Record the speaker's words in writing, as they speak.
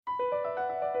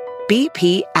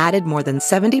BP added more than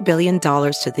 $70 billion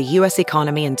to the U.S.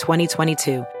 economy in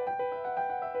 2022.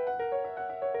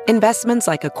 Investments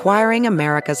like acquiring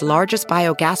America's largest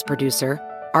biogas producer,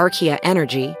 Archaea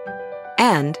Energy,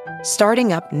 and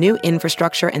starting up new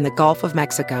infrastructure in the Gulf of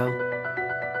Mexico.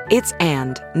 It's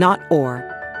and, not or.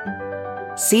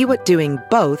 See what doing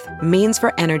both means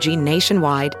for energy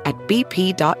nationwide at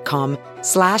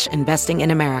bp.com/investing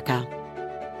in America.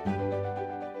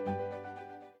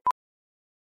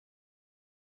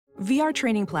 VR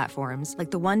training platforms,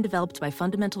 like the one developed by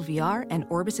Fundamental VR and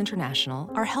Orbis International,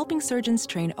 are helping surgeons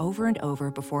train over and over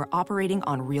before operating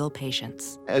on real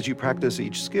patients. As you practice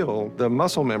each skill, the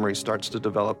muscle memory starts to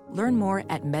develop. Learn more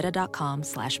at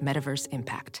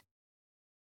meta.com/metaverseimpact.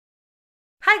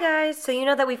 Hi guys, so you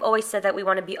know that we've always said that we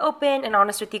want to be open and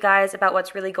honest with you guys about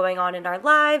what's really going on in our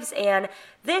lives, and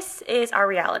this is our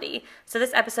reality. So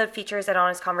this episode features an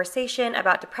honest conversation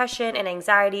about depression and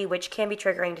anxiety, which can be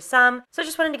triggering to some. So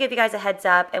just wanted to give you guys a heads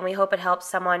up, and we hope it helps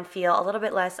someone feel a little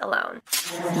bit less alone.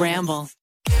 Ramble.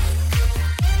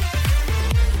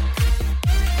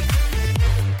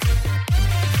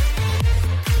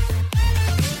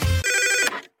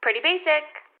 Pretty basic.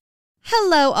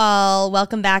 Hello, all.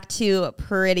 Welcome back to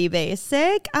Pretty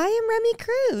Basic. I am Remy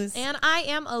Cruz. And I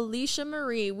am Alisha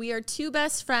Marie. We are two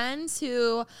best friends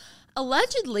who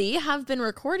allegedly have been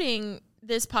recording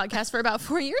this podcast for about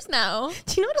 4 years now.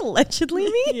 Do you know what allegedly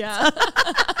means? Yeah.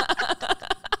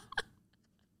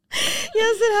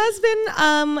 Yes, it has been.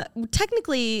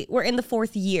 Technically, we're in the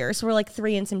 4th year, so we're like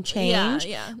 3 and some change,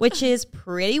 which is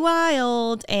pretty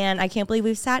wild. And I can't believe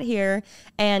we've sat here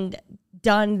and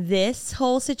done this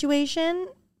whole situation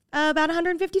about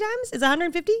 150 times? Is it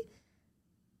 150?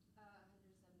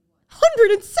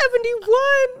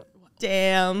 171.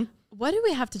 Damn. What do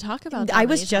we have to talk about? I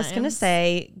was just going to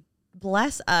say,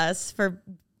 bless us for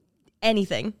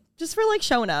anything. Just for like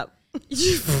showing up.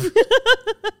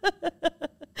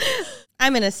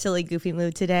 I'm in a silly, goofy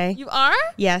mood today. You are?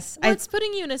 Yes. What's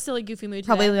putting you in a silly, goofy mood today?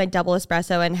 Probably my double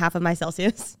espresso and half of my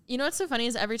Celsius. You know what's so funny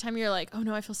is every time you're like, oh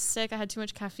no, I feel sick, I had too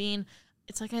much caffeine,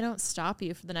 it's like I don't stop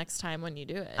you for the next time when you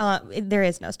do it. There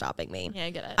is no stopping me. Yeah, I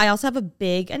get it. I also have a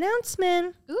big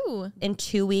announcement. Ooh. In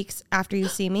 2 weeks after you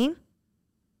see me,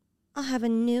 I'll have a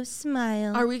new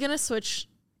smile. Are we going to switch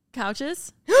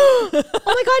couches? Oh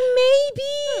my God,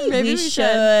 maybe we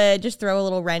should just throw a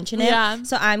little wrench in it. Yeah.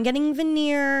 So I'm getting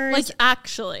veneers. Like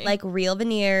actually. Like real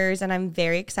veneers, and I'm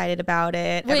very excited about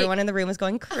it. Wait. Everyone in the room is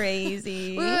going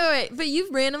crazy. Wait. But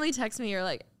you've randomly texted me, you're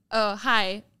like, oh,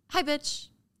 hi, bitch, ...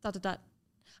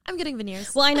 I'm getting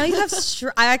veneers. Well, I know you have...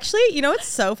 I actually, you know what's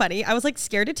so funny? I was like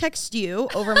scared to text you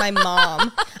over my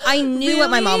mom. I knew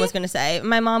what my mom was going to say.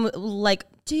 My mom, like,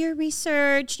 do your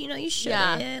research. You know, you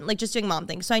shouldn't. Yeah. Like, just doing mom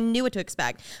things. So I knew what to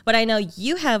expect. But I know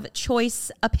you have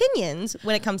choice opinions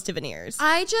when it comes to veneers.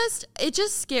 It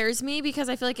just scares me because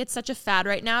I feel like it's such a fad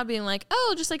right now being like,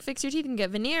 oh, just like fix your teeth and get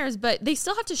veneers. But they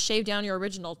still have to shave down your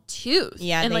original tooth.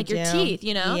 Yeah, and like do. your teeth,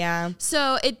 you know? Yeah.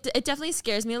 So it definitely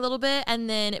scares me a little bit. And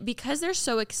then because they're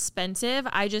so expensive,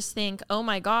 I just think, oh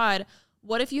my God,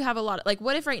 what if you have a lot of, like,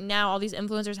 what if right now all these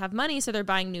influencers have money, so they're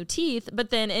buying new teeth, but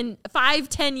then in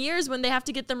 5-10 years when they have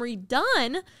to get them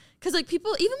redone, because like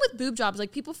people, even with boob jobs,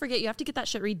 like people forget you have to get that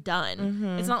shit redone.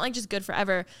 Mm-hmm. It's not like just good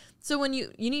forever. So when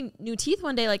you need new teeth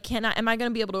one day, like am I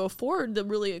going to be able to afford the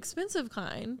really expensive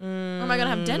kind? Or am I going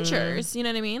to have dentures? You know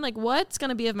what I mean? Like what's going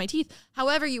to be of my teeth?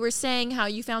 However, you were saying how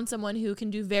you found someone who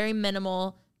can do very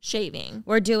minimal shaving.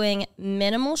 We're doing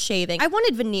minimal shaving. I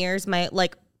wanted veneers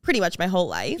pretty much my whole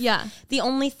life. Yeah. The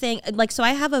only thing, so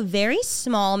I have a very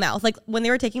small mouth. Like when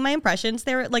they were taking my impressions,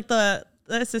 they were like the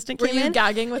assistant came in. Were you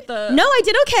gagging with the... No, I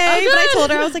did okay. But I told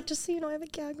her, I was like, just so you know, I have a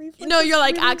gag reflex. No, you're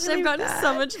like, actually, I've gotten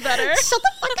so much better. Shut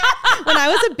the fuck up. When I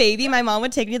was a baby, my mom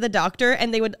would take me to the doctor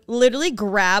and they would literally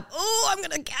grab, I'm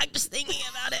going to gag just thinking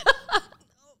about it.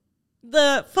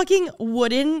 The fucking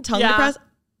wooden tongue depressor.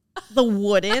 The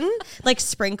wooden,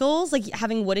 sprinkles,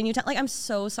 having wooden utensils. Like, I'm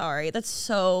so sorry. That's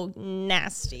so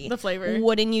nasty. The flavor.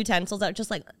 Wooden utensils that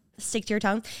just, stick to your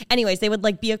tongue. Anyways, they would,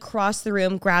 be across the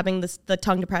room grabbing the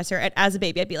tongue depressor. And as a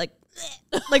baby, I'd be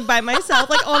by myself,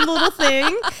 on the little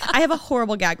thing. I have a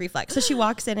horrible gag reflex. So she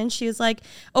walks in and she was like,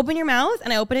 open your mouth.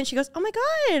 And I open it and she goes, oh, my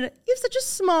God, you have such a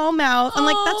small mouth. I'm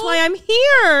like, that's why I'm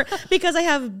here. Because I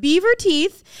have beaver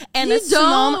teeth and you a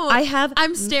small...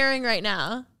 I'm staring right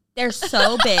now. They're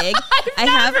so big. I've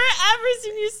never ever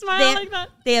seen you smile like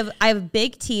that. I have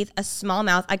big teeth, a small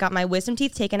mouth. I got my wisdom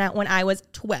teeth taken out when I was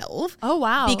 12. Oh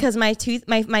wow! Because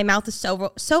my mouth is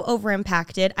so over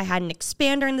impacted. I had an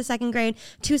expander in the 2nd grade,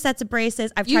 2 sets of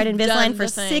braces. I've tried Invisalign for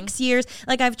 6 years.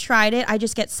 Like I've tried it. I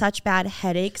just get such bad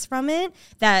headaches from it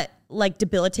that like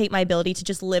debilitate my ability to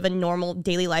just live a normal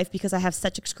daily life because I have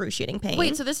such excruciating pain.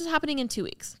 Wait, so this is happening in 2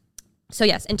 weeks? So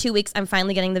yes, in 2 weeks, I'm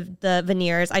finally getting the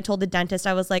veneers. I told the dentist,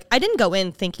 I was like, I didn't go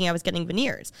in thinking I was getting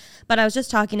veneers, but I was just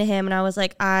talking to him and I was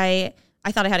like, I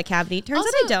thought I had a cavity. Turns out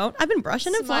I don't. I've been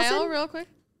brushing and flossing. Smile real quick.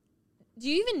 Do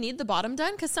you even need the bottom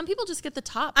done? Because some people just get the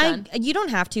top done. You don't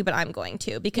have to, but I'm going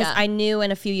to because I knew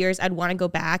in a few years I'd want to go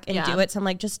back and do it. So I'm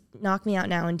like, just knock me out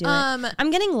now and do it.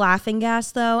 I'm getting laughing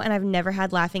gas though, and I've never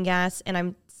had laughing gas, and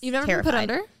I'm You've never terrified. been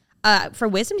put under? For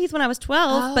wisdom teeth when I was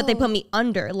 12, but they put me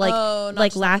under.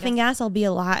 Like laughing gas, I'll be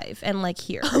alive and like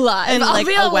here. Alive. And I'll like,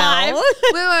 be alive. Well.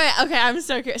 Wait. Okay, I'm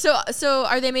so curious. So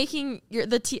are they making are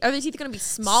the teeth going to be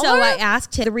smaller? So I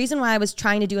asked him. The reason why I was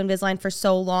trying to do Invisalign for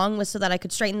so long was so that I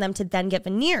could straighten them to then get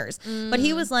veneers. But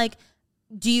he was like,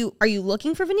 are you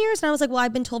looking for veneers? And I was like, well,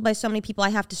 I've been told by so many people I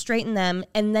have to straighten them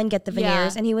and then get the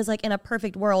veneers. And he was like, in a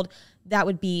perfect world, that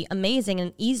would be amazing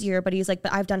and easier. But he's like,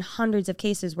 but I've done hundreds of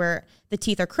cases where the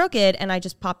teeth are crooked and I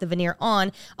just pop the veneer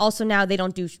on. Also now they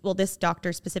don't do, well, this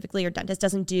doctor specifically or dentist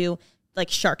doesn't do like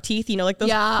shark teeth, you know, like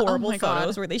those horrible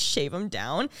photos where they shave them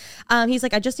down. He's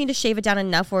like, I just need to shave it down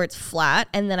enough where it's flat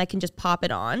and then I can just pop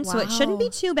it on. Wow. So it shouldn't be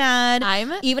too bad.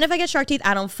 Even if I get shark teeth,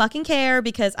 I don't fucking care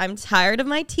because I'm tired of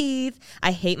my teeth.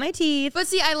 I hate my teeth. But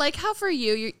see, I like how for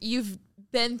you've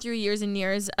been through years and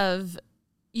years of,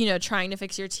 you know, trying to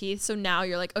fix your teeth. So now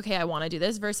you're like, okay, I want to do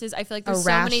this versus I feel like there's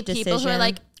so many people who are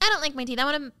like, I don't like my teeth. I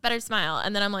want a better smile.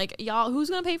 And then I'm like, y'all,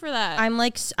 who's going to pay for that?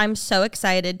 I'm so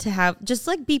excited to have, just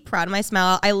like be proud of my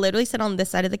smile. I literally sit on this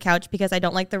side of the couch because I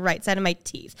don't like the right side of my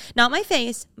teeth. Not my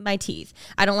face, my teeth.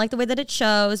 I don't like the way that it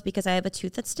shows because I have a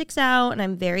tooth that sticks out and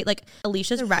I'm very, like,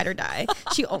 Alicia's a ride or die.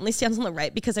 She only stands on the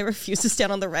right because I refuse to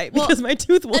stand on the right because my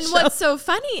tooth will show. And what's so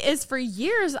funny is for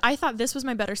years, I thought this was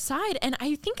my better side. And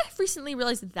I think I've recently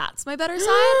realized that's my better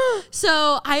side.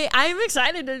 So I'm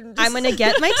excited to I'm going to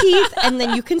get my teeth and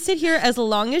then you can sit here as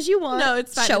long as you want. No,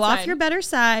 it's fine. Show off your better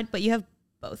side, but you have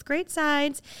both great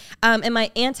sides. And my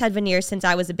aunt's had veneers since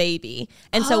I was a baby.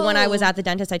 And so when I was at the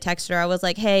dentist, I texted her. I was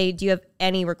like, hey, do you have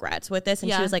any regrets with this?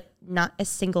 And she was like, not a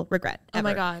single regret ever.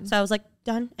 Oh my God. So I was like,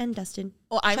 done and dusted.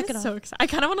 Well, I'm so excited. I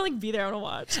kind of want to like be there. I want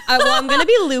to watch. Well, I'm going to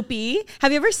be loopy.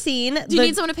 Have you ever seen? Do you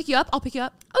need someone to pick you up? I'll pick you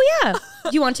up. Oh yeah. Do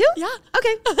you want to? Yeah.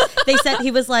 Okay. They said he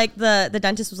was like, the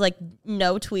dentist was like,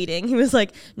 no tweeting. He was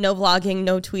like, no vlogging,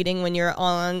 no tweeting when you're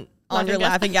on your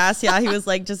laughing gas. Yeah, he was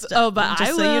like, just so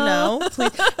you know,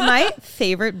 please. My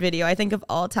favorite video I think of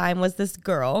all time was this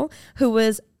girl who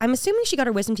was, I'm assuming she got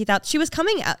her wisdom teeth out. She was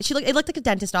coming out. It looked like a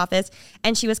dentist office,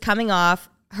 and she was coming off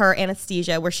her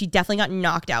anesthesia where she definitely got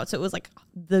knocked out. So it was like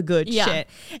the good shit.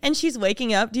 And she's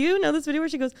waking up. Do you know this video where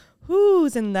she goes,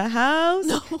 who's in the house?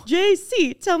 No.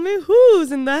 JC, tell me who's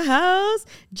in the house?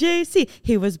 JC,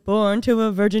 he was born to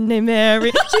a virgin named Mary.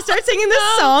 She starts singing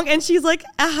this song and she's like,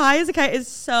 high as a kite. Is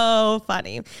so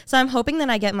funny. So I'm hoping that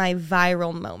I get my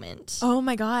viral moment. Oh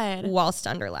my God. Whilst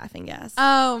under laughing gas.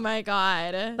 Oh my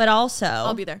God. But also,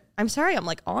 I'll be there. I'm sorry I'm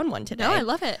like on one today. No, I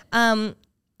love it.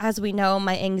 As we know,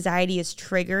 my anxiety is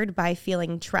triggered by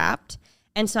feeling trapped.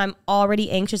 And so I'm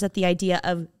already anxious at the idea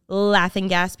of laughing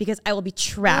gas because I will be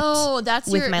trapped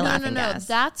with my laughing gas.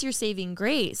 That's your saving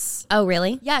grace. Oh,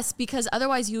 really? Yes, because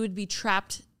otherwise you would be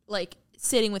trapped like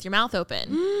sitting with your mouth open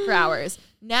for hours.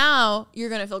 Now you're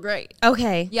going to feel great.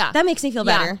 Okay. Yeah. That makes me feel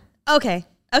better. Okay.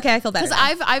 Okay, I feel better.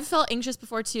 Because I've felt anxious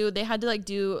before too. They had to like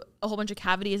do a whole bunch of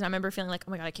cavities, and I remember feeling like,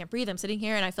 oh my God, I can't breathe. I'm sitting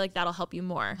here, and I feel like that'll help you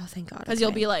more. Oh, thank God. Because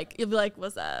you'll be like,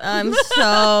 what's up? I'm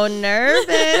so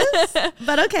nervous,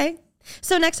 but okay.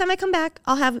 So next time I come back,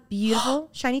 I'll have beautiful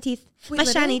shiny teeth. Wait, my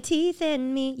literally? shiny teeth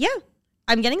in me. Yeah,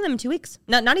 I'm getting them in 2 weeks.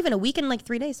 Not even a week, in like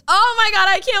 3 days. Oh my God,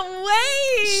 I can't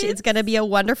wait. It's gonna be a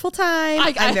wonderful time.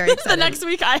 I'm very excited. The next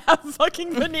week I have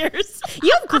fucking veneers.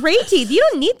 You have great teeth. You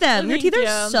don't need them. Your teeth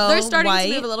are so They're starting white.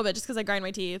 to move a little bit just because I grind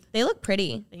my teeth. They look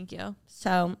pretty. Thank you.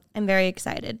 So I'm very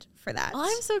excited for that. Well,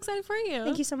 I'm so excited for you.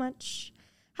 Thank you so much.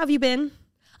 How have you been?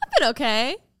 I've been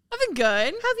okay. I've been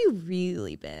good. How have you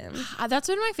really been? That's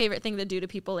been my favorite thing to do to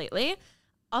people lately.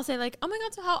 I'll say like, oh my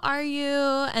God, so how are you?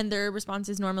 And their response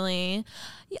is normally,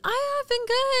 yeah, I have been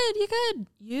good. You good?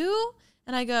 You?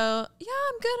 And I go, yeah,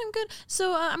 I'm good.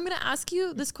 So I'm going to ask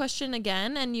you this question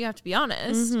again, and you have to be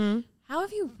honest. Mm-hmm. How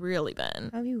have you really been?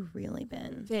 How have you really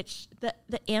been? Bitch,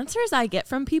 the answers I get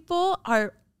from people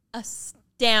are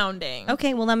astounding.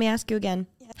 Okay, well, let me ask you again.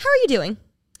 How are you doing?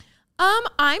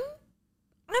 I'm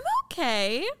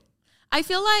okay. I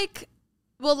feel like,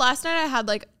 well, last night I had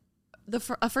like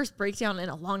a first breakdown in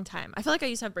a long time. I feel like I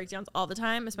used to have breakdowns all the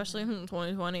time, especially in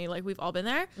 2020. Like we've all been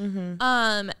there. Mm-hmm.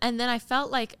 And then I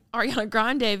felt like Ariana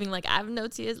Grande being like, I have no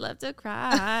tears left to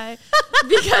cry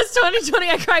because 2020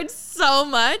 I cried so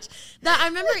much that I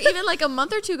remember even like a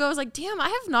month or two ago I was like, damn, I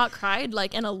have not cried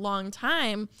like in a long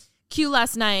time.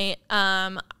 Last night,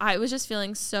 I was just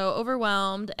feeling so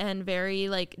overwhelmed and very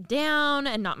like down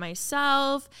and not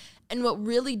myself. And what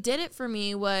really did it for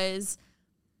me was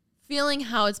feeling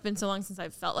how it's been so long since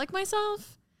I've felt like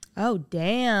myself. Oh,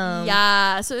 damn.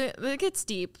 Yeah. So it gets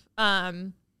deep.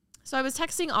 So I was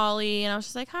texting Ollie and I was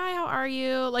just like, hi, how are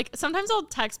you? Like sometimes I'll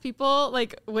text people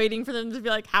like waiting for them to be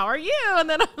like, how are you? And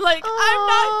then I'm like, Aww. I'm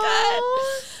not good.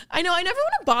 I know. I never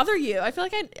want to bother you. I feel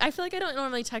like I don't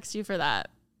normally text you for that.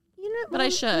 You know, but I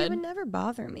should. You would never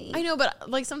bother me. I know, but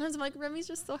like sometimes I'm like, Remy's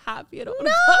just so happy. I don't want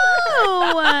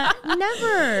to No,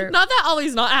 never. Not that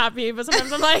Ollie's not happy, but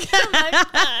sometimes I'm like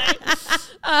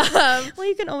well,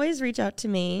 you can always reach out to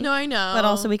me. No, I know. But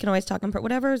also we can always talk on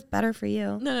whatever is better for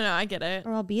you. No, I get it.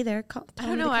 Or I'll be there. I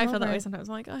don't know why I feel that way sometimes.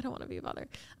 I'm like, oh, I don't want to be bothered.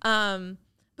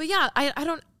 But yeah, I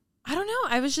don't know.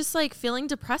 I was just like feeling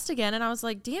depressed again, and I was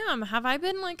like, damn, have I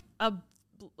been like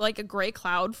a gray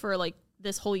cloud for like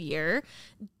this whole year?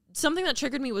 Something that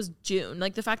triggered me was June.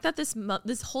 Like the fact that this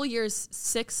whole year is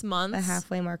 6 months. The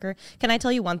halfway marker. Can I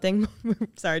tell you one thing?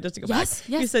 Sorry, just to go back. Yes.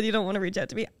 You said you don't want to reach out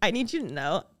to me. I need you to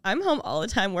know I'm home all the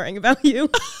time worrying about you.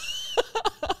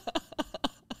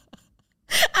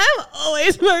 I'm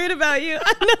always worried about you.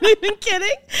 I'm not even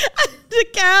kidding. To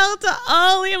Cal, to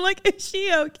Ollie, I'm like, is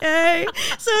she okay?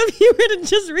 So if you were to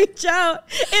just reach out,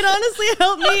 it honestly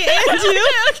helped me and you.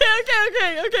 Okay.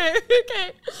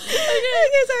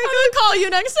 Sorry. I'm gonna call you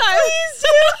next time. Please do.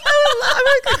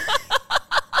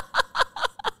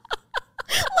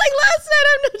 Like last night,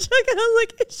 I'm not joking. I was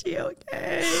like, is she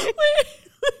okay? Wait.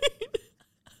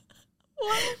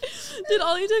 What? Did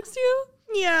Ollie text you?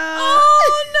 Yeah.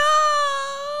 Oh no.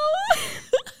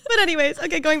 But anyways,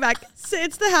 okay, going back. So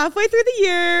it's the halfway through the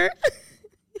year.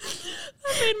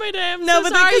 That made my day. I'm No, so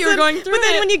but sorry then, you were going through But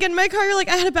then it. when you get in my car, you're like,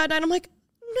 I had a bad night. I'm like,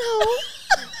 no.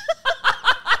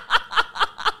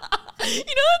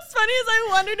 You know what's funny is I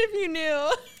wondered if you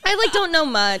knew. I like don't know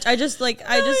much. I just like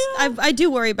I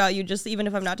do worry about you, just even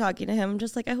if I'm not talking to him. I'm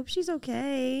just like, I hope she's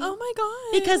okay. Oh my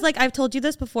God. Because like I've told you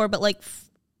this before, but like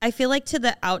I feel like to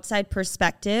the outside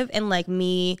perspective and like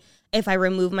me, if I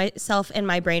remove myself and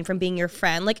my brain from being your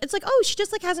friend, like it's like, oh, she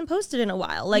just like hasn't posted in a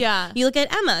while. Like you look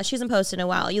at Emma, she hasn't posted in a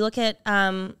while. You look at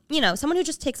someone who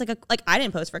just takes like I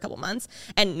didn't post for a couple months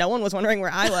and no one was wondering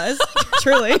where I was,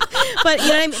 truly. But you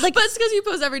know what I mean? Like, but it's because you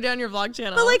post every day on your vlog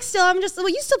channel. But like still, I'm just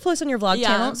you still post on your vlog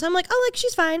channel. So I'm like, oh, like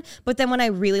she's fine. But then when I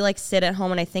really like sit at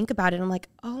home and I think about it, I'm like,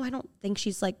 oh, I don't think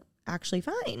she's like actually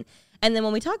fine. And then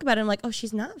when we talk about it, I'm like, oh,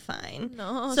 she's not fine.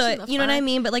 No, so she's not you know fine. what I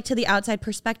mean? But like to the outside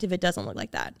perspective, it doesn't look like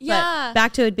that. Yeah. But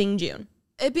back to it being June.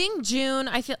 It being June,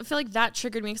 I feel like that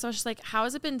triggered me because I was just like, how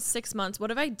has it been 6 months? What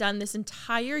have I done this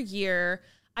entire year?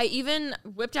 I even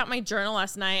whipped out my journal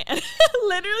last night and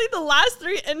literally the last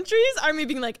 3 entries are me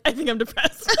being like, I think I'm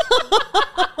depressed.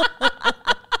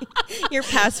 Your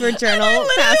password journal.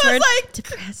 Password. Like,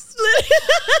 depressed.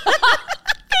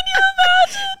 Can you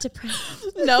imagine?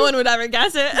 Depressed. No one would ever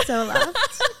guess it. So laughed.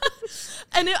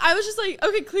 And I was just like,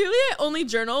 okay, clearly I only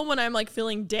journal when I'm like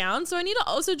feeling down. So I need to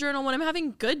also journal when I'm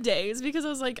having good days because I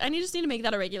was like, I just need to make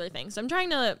that a regular thing. So I'm trying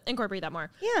to incorporate that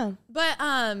more. Yeah. But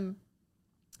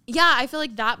yeah, I feel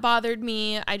like that bothered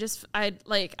me. I don't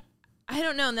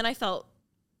know. And then I felt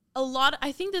a lot.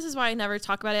 I think this is why I never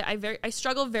talk about it. I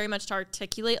struggle very much to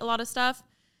articulate a lot of stuff.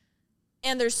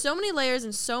 And there's so many layers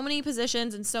and so many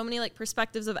positions and so many like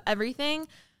perspectives of everything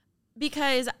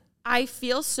because I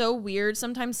feel so weird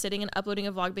sometimes sitting and uploading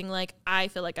a vlog being like, I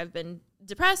feel like I've been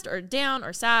depressed or down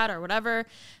or sad or whatever.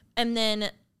 And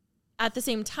then at the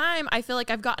same time, I feel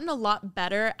like I've gotten a lot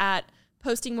better at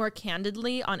posting more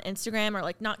candidly on Instagram or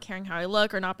like not caring how I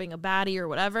look or not being a baddie or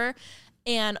whatever.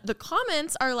 And the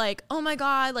comments are like, oh my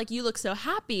God, like you look so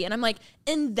happy. And I'm like,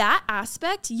 in that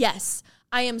aspect, yes,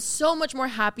 I am so much more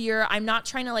happier. I'm not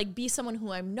trying to like be someone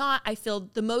who I'm not. I feel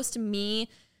the most me,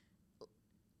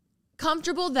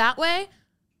 comfortable that way.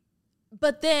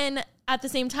 But then at the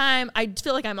same time, I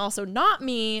feel like I'm also not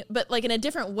me, but like in a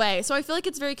different way. So I feel like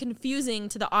it's very confusing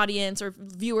to the audience or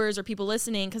viewers or people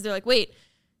listening because they're like, wait,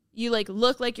 you like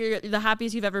look like you're the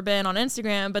happiest you've ever been on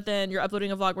Instagram, but then you're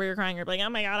uploading a vlog where you're crying. You're like, oh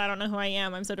my God, I don't know who I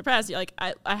am. I'm so depressed. You're like,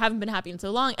 I haven't been happy in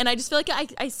so long. And I just feel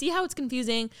like I see how it's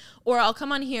confusing. Or I'll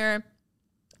come on here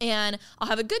And I'll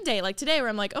have a good day like today where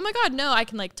I'm like, oh my God, no, I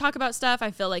can like talk about stuff. I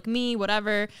feel like me,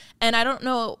 whatever. And I don't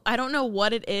know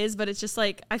what it is, but it's just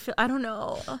like, I don't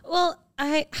know. Well,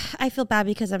 I feel bad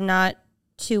because I'm not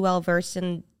too well versed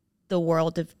in the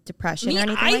world of depression Me or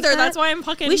anything either. like that. That's why I'm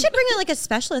fucking. We should bring like a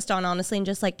specialist on, honestly, and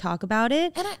just like talk about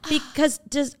it. Because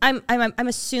I'm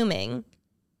assuming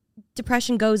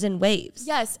depression goes in waves.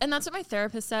 Yes, and that's what my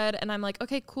therapist said, and I'm like,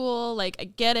 okay, cool, like I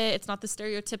get it, it's not the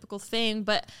stereotypical thing,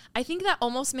 but I think that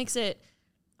almost makes it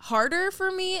harder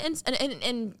for me,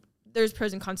 and there's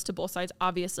pros and cons to both sides,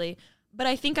 obviously, but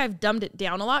I think I've dumbed it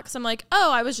down a lot because I'm like,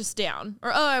 oh, I was just down,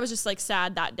 or oh, I was just like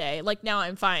sad that day, like now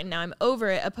I'm fine, now I'm over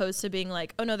it, opposed to being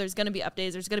like, oh no, there's gonna be up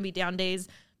days, there's gonna be down days.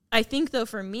 I think though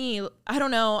for me, I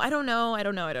don't know.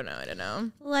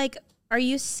 Like, are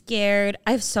you scared?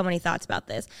 I have so many thoughts about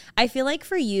this. I feel like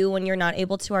for you, when you're not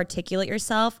able to articulate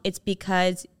yourself, it's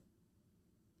because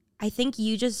I think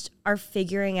you just are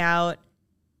figuring out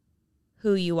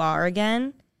who you are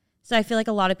again. So I feel like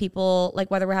a lot of people, like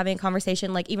whether we're having a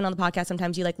conversation, like even on the podcast,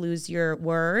 sometimes you like lose your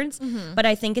words. Mm-hmm. But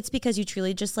I think it's because you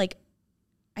truly just like,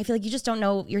 I feel like you just don't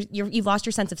know, you've lost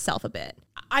your sense of self a bit.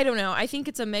 I don't know. I think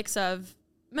it's a mix of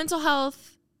mental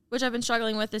health, which I've been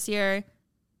struggling with this year.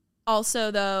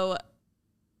 Also, though,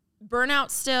 burnout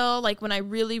still, like when I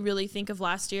really, really think of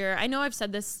last year, I know I've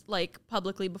said this like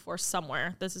publicly before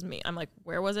somewhere. This is me. I'm like,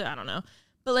 where was it? I don't know.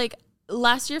 But like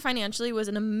last year financially was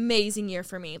an amazing year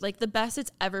for me. Like the best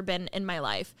it's ever been in my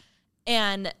life.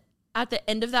 And at the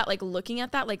end of that, like looking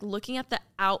at the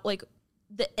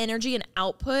energy and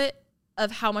output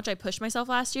of how much I pushed myself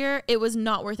last year, it was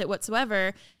not worth it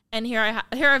whatsoever. And here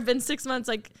I've been 6 months,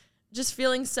 like just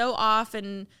feeling so off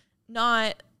and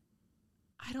not,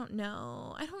 I don't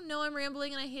know. I'm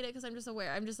rambling and I hate it because I'm just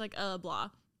aware. I'm just like, blah.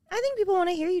 I think people want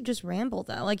to hear you just ramble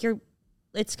though. Like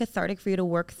it's cathartic for you to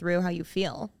work through how you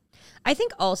feel. I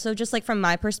think also just like from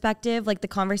my perspective, like the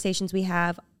conversations we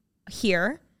have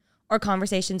here or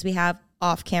conversations we have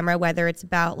off camera, whether it's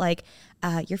about like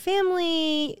your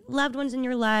family, loved ones in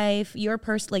your life, your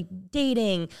like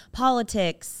dating,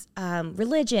 politics,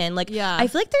 religion. Like, yeah. I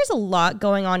feel like there's a lot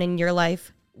going on in your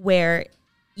life where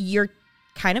you're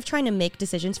kind of trying to make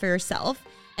decisions for yourself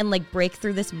and like break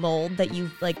through this mold that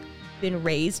you've like been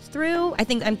raised through. I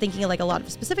think I'm thinking of like a lot of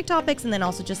specific topics, and then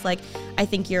also just like I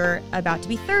think you're about to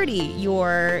be 30.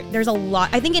 There's a lot.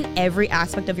 I think in every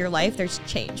aspect of your life there's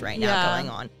change right now going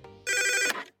on.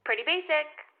 Pretty basic.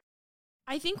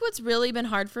 I think what's really been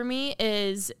hard for me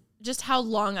is just how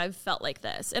long I've felt like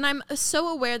this. And I'm so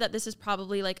aware that this is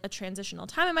probably like a transitional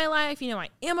time in my life. You know, I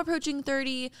am approaching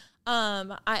 30.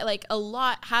 I like a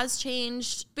lot has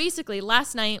changed. Basically,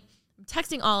 last night, I'm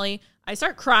texting Ollie. I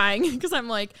start crying because I'm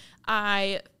like,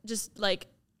 I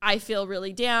feel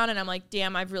really down, and I'm like,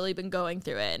 damn, I've really been going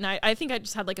through it. And I think I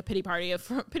just had like a pity party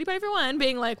for one,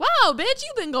 being like, wow, bitch,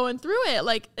 you've been going through it.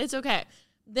 Like, it's okay.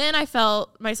 Then I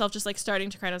felt myself just like starting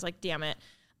to cry, and I was like, damn it.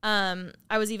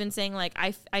 I was even saying like,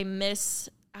 I miss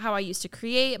how I used to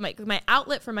create. My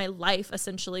outlet for my life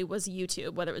essentially was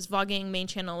YouTube, whether it was vlogging, main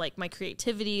channel, like my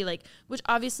creativity, like, which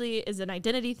obviously is an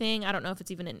identity thing. I don't know if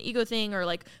it's even an ego thing or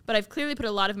like, but I've clearly put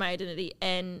a lot of my identity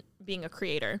in being a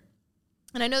creator.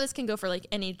 And I know this can go for like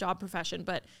any job profession,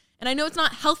 and I know it's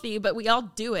not healthy, but we all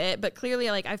do it. But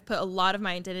clearly, like, I've put a lot of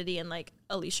my identity in like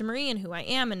Alisha Marie and who I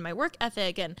am and my work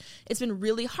ethic. And it's been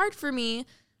really hard for me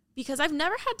because I've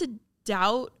never had to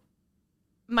doubt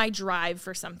my drive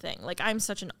for something. Like, I'm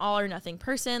such an all or nothing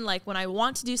person. Like, when I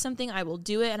want to do something, I will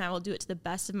do it, and I will do it to the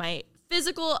best of my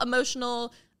physical,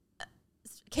 emotional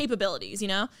capabilities, you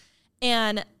know?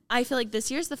 And I feel like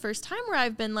this year's the first time where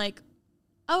I've been like,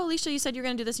 oh, Alisha, you said you're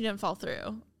going to do this, you didn't follow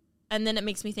through. And then it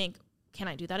makes me think, can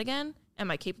I do that again?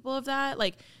 Am I capable of that?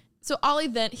 Like, so Ollie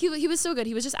then, he was so good.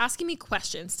 He was just asking me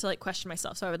questions to like question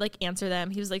myself. So I would like answer them.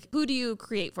 He was like, who do you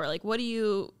create for? Like, who do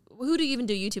you even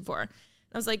do YouTube for?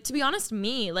 I was like, to be honest,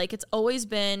 me, like, it's always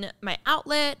been my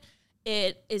outlet.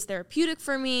 It is therapeutic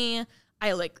for me.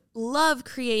 I like love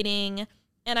creating,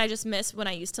 and I just miss when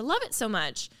I used to love it so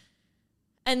much.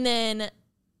 And then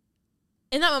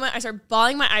in that moment, I started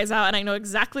bawling my eyes out, and I know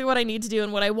exactly what I need to do.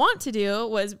 And what I want to do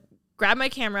was grab my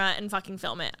camera and fucking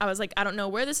film it. I was like, I don't know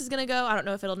where this is going to go. I don't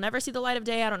know if it'll never see the light of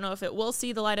day. I don't know if it will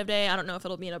see the light of day. I don't know if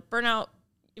it'll be in a burnout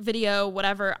video,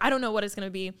 whatever. I don't know what it's going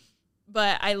to be.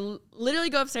 But I literally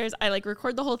go upstairs, I like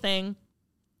record the whole thing,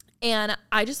 and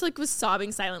I just like was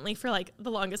sobbing silently for like the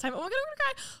longest time. Oh my God, I'm gonna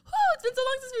cry. Oh, it's been so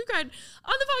long since we've cried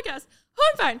on the podcast.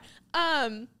 Oh, I'm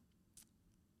fine.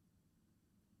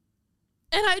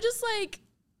 And I just like,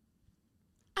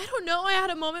 I don't know, I had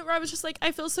a moment where I was just like,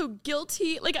 I feel so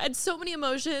guilty. Like, I had so many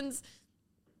emotions.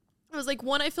 I was like,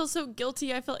 one, I feel so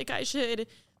guilty. I felt like I should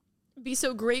be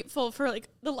so grateful for like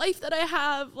the life that I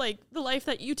have, like the life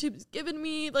that YouTube's given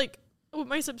me, like with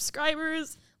my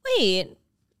subscribers. Wait,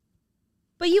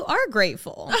 but you are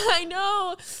grateful. I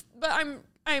know, but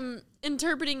I'm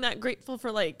interpreting that grateful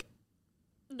for like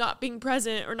not being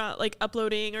present or not like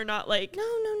uploading or not like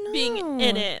no being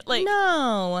in it. Like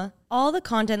no, all the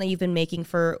content that you've been making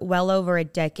for well over a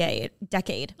decade.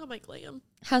 I'm like Liam.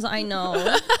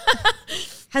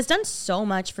 Has done so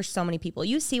much for so many people.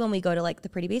 You see when we go to like the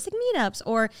Pretty Basic meetups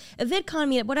or a VidCon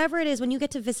meetup, whatever it is, when you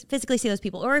get to physically see those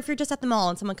people, or if you're just at the mall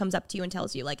and someone comes up to you and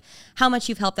tells you like how much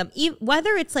you've helped them,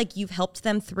 whether it's like you've helped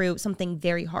them through something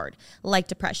very hard, like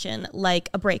depression, like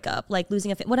a breakup, like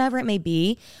losing whatever it may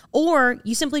be, or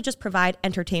you simply just provide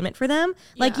entertainment for them.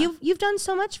 Like you've done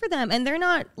so much for them, and they're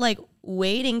not like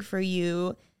waiting for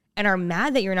you and are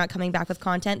mad that you're not coming back with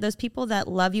content. Those people that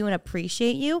love you and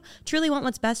appreciate you truly want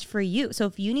what's best for you. So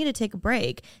if you need to take a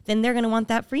break, then they're going to want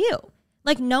that for you.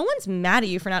 Like, no one's mad at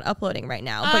you for not uploading right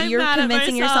now, but you're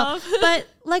convincing yourself. But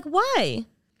like, why?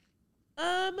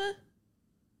 I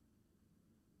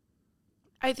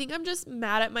think I'm just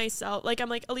mad at myself. Like, I'm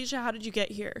like, Alisha, how did you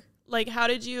get here? Like, how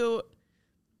did you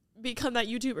become that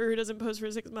YouTuber who doesn't post for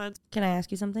 6 months? Can I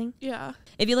ask you something? Yeah.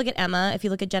 If you look at Emma, if you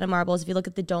look at Jenna Marbles, if you look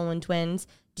at the Dolan twins,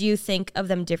 do you think of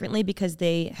them differently because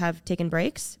they have taken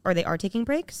breaks, or they are taking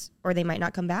breaks, or they might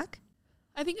not come back?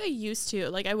 I think I used to.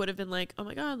 Like, I would have been like, oh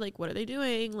my God, like, what are they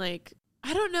doing? Like,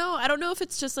 I don't know. I don't know if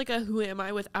it's just like a who am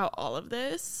I without all of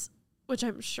this, which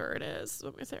I'm sure it is,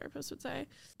 what my therapist would say.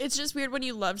 It's just weird when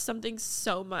you love something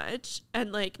so much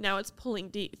and like now it's pulling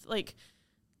teeth. Like,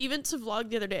 even to vlog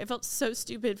the other day, I felt so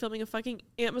stupid filming a fucking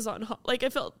Amazon haul. Like, I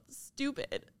felt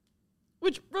stupid,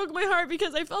 which broke my heart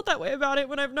because I felt that way about it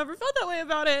when I've never felt that way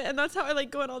about it. And that's how I like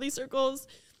go in all these circles.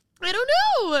 I don't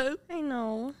know.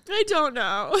 I don't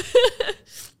know.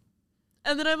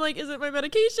 And then I'm like, is it my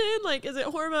medication? Like, is it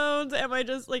hormones? Am I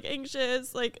just like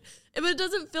anxious? Like, if it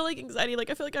doesn't feel like anxiety, like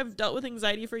I feel like I've dealt with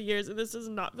anxiety for years and this does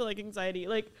not feel like anxiety.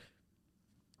 Like,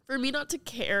 for me not to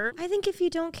care. I think if you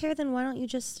don't care, then why don't you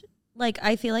just... Like,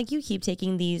 I feel like you keep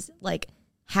taking these, like,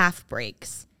 half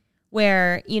breaks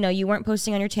where, you know, you weren't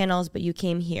posting on your channels, but you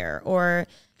came here. Or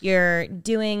you're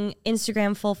doing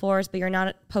Instagram full force, but you're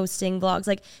not posting vlogs.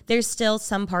 Like, there's still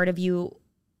some part of you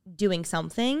doing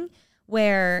something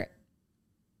where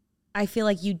I feel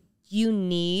like you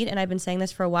need, and I've been saying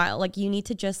this for a while, like, you need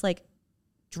to just, like,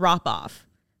 drop off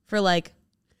for, like,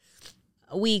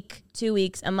 a week, 2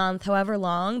 weeks, a month, however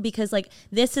long. Because, like,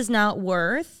 this is not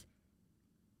worth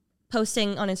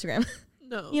posting on Instagram.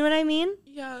 No. You know what I mean?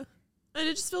 Yeah. And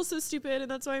it just feels so stupid,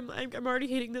 and that's why I'm already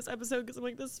hating this episode because I'm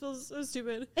like, this feels so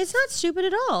stupid. It's not stupid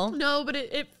at all. No, but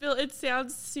it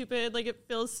sounds stupid. Like, it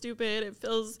feels stupid. It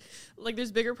feels like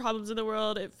there's bigger problems in the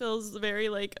world. It feels very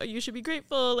like, oh, you should be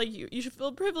grateful. Like, you should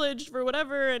feel privileged for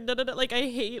whatever. And da-da-da. Like, I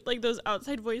hate like those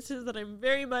outside voices that I'm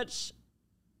very much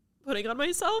putting on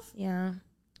myself. Yeah.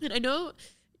 And I know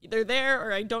they're there,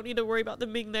 or I don't need to worry about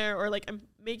them being there, or like I'm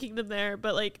making them there.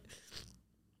 But like,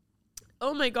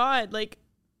 oh my God, like,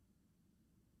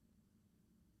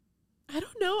 I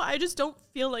don't know. I just don't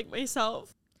feel like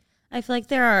myself. I feel like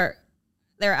there are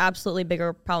absolutely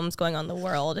bigger problems going on in the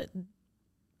world.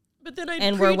 But then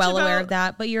and we're well aware of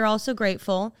that. But you're also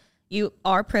grateful. You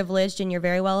are privileged, and you're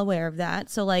very well aware of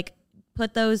that. So like,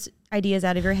 put those ideas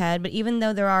out of your head. But even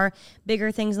though there are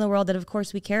bigger things in the world that, of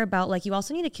course, we care about, like, you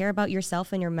also need to care about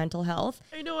yourself and your mental health.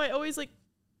 I know. I always like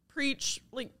preach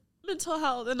like mental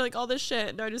health and like all this shit,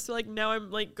 and I just feel like now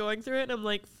I'm like going through it, and I'm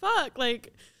like, fuck,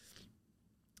 like,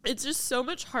 it's just so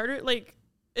much harder. Like,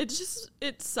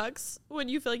 it sucks when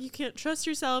you feel like you can't trust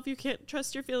yourself, you can't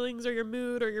trust your feelings or your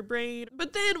mood or your brain.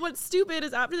 But then what's stupid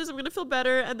is after this I'm gonna feel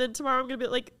better, and then tomorrow I'm gonna be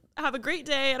like, have a great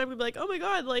day, and I'm gonna be like, oh my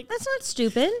God, like, that's not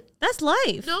stupid. That's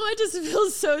life. No, I just feel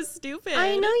so stupid.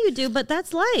 I know you do, but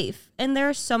that's life. And there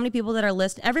are so many people that are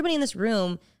listening. Everybody in this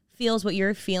room feels what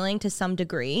you're feeling to some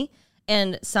degree.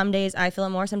 And some days I feel it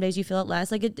more, some days you feel it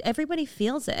less. Like, everybody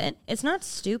feels it. It's not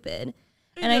stupid.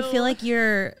 I feel like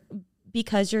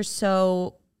because you're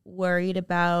so worried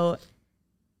about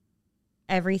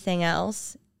everything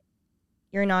else,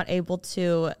 you're not able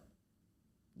to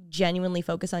genuinely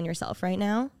focus on yourself right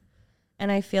now.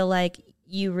 And I feel like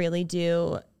you really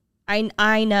do.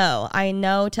 I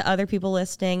know to other people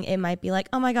listening, it might be like,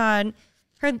 oh my God,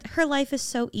 her life is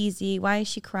so easy. Why is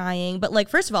she crying? But like,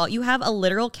 first of all, you have a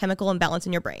literal chemical imbalance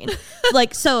in your brain.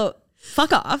 Like, so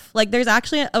fuck off. Like, there's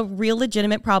actually a real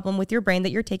legitimate problem with your brain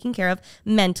that you're taking care of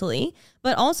mentally.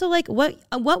 But also, like,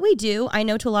 what we do, I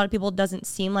know to a lot of people doesn't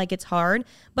seem like it's hard,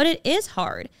 but it is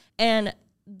hard. And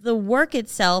the work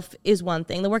itself is one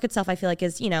thing. The work itself, I feel like,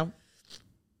 is, you know,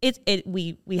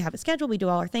 we have a schedule, we do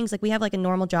all our things, like we have like a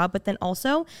normal job, but then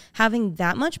also having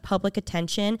that much public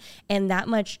attention and that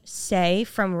much say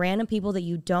from random people that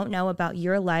you don't know about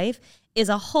your life is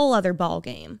a whole other ball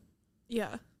game.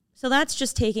 Yeah. So that's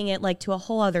just taking it like to a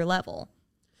whole other level.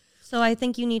 So I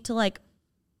think you need to like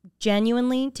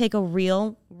genuinely take a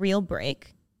real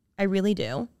break. I really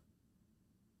do.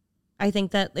 I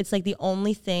think that it's like the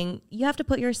only thing you have to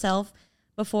put yourself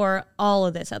before all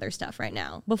of this other stuff right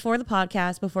now. Before the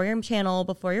podcast, before your channel,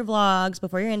 before your vlogs,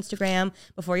 before your Instagram,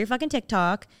 before your fucking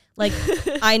TikTok. Like,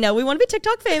 I know we want to be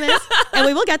TikTok famous and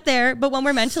we will get there, but when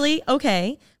we're mentally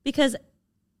okay, because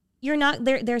you're not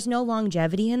there, there's no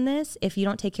longevity in this if you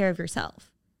don't take care of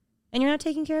yourself. And you're not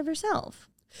taking care of yourself.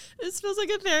 This feels like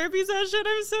a therapy session.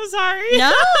 I'm so sorry.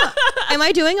 No. Am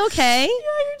I doing okay?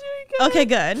 Yeah, you're doing good. Okay,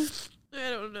 good. I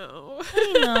don't know.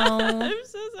 I know. I'm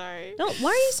so sorry. Why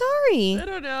are you sorry? I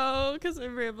don't know, because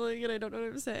I'm rambling and I don't know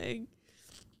what I'm saying.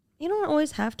 You don't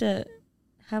always have to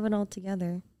have it all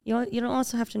together. You don't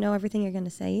also have to know everything you're going to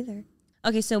say either.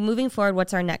 Okay, so moving forward,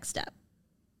 what's our next step?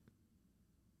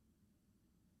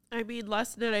 I mean,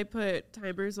 last night I put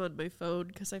timers on my phone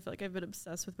because I feel like I've been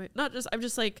obsessed with I'm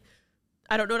just like,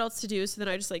 I don't know what else to do. So then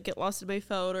I just like get lost in my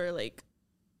phone or like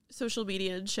social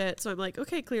media and shit. So I'm like,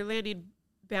 okay, clearly I need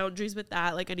boundaries with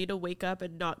that. Like I need to wake up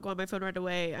and not go on my phone right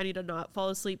away. I need to not fall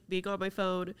asleep being on my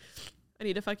phone. I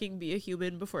need to fucking be a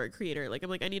human before a creator. Like I'm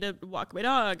like, I need to walk my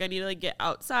dog. I need to like get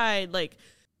outside. Like,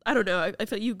 I don't know. I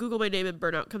feel like you Google my name and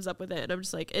burnout comes up with it. And I'm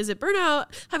just like, is it burnout?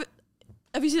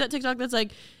 Have you seen that TikTok that's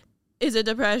like, is it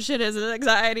depression? Is it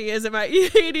anxiety? Is it my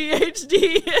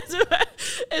ADHD?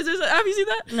 Have you seen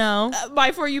that? No.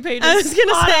 My For You page. I was going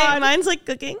to say, mine's like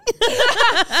cooking.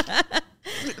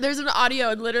 There's an audio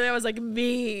and literally I was like,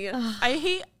 me.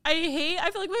 I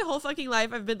feel like my whole fucking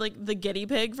life I've been like the guinea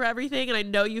pig for everything. And I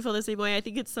know you feel the same way. I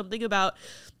think it's something about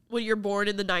when you're born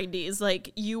in the 90s.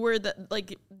 Like you were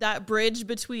that bridge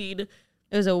between. It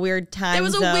was a weird time. It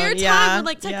was a weird time when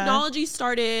like technology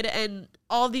started and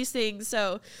all these things.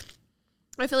 So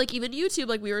I feel like even YouTube,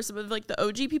 like we were some of like the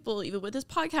OG people, even with this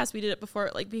podcast, we did it before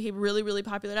it like became really, really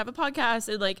popular to have a podcast.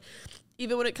 And like,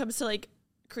 even when it comes to like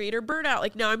creator burnout,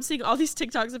 like now I'm seeing all these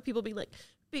TikToks of people being like,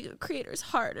 being a creator is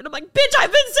hard. And I'm like, bitch,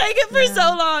 I've been saying it for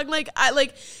so long. Like and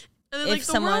then like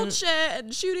the world shit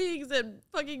and shootings and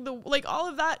fucking like all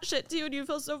of that shit too. And you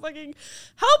feel so fucking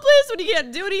helpless when you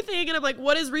can't do anything. And I'm like,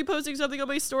 what is reposting something on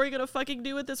my story gonna fucking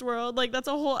do with this world? Like that's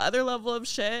a whole other level of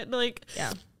shit. And like,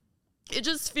 yeah, it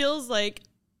just feels like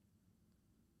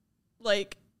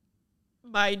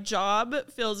my job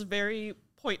feels very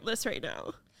pointless right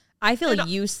now. I feel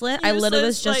useless. I literally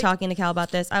was just talking to Cal about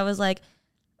this. I was like,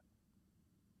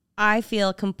 I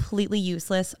feel completely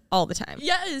useless all the time.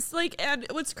 Yes. Like, and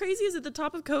what's crazy is at the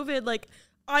top of COVID, like,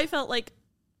 I felt like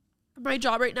my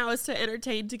job right now is to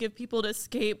entertain, to give people an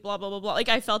escape, blah, blah, blah, blah. Like,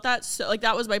 I felt that so, like,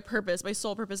 that was my purpose, my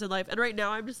sole purpose in life. And right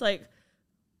now I'm just like,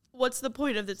 what's the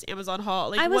point of this Amazon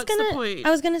haul? Like, the point? I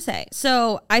was going to say,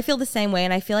 so I feel the same way.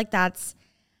 And I feel like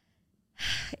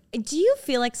do you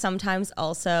feel like sometimes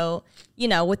also, you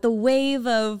know, with the wave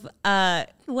of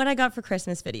what I got for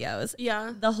Christmas videos,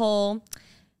 the whole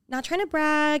not trying to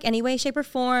brag any way, shape or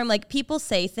form, like people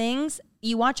say things,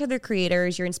 you watch other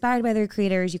creators, you're inspired by other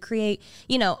creators, you create,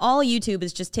 you know, all YouTube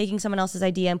is just taking someone else's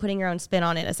idea and putting your own spin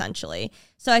on it essentially.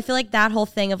 So I feel like that whole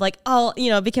thing of like, oh,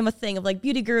 you know, it became a thing of like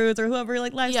beauty gurus or whoever,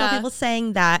 like lifestyle people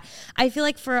saying that. I feel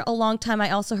like for a long time, I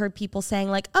also heard people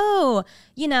saying like, oh,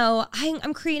 you know,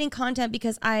 I'm creating content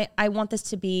because I want this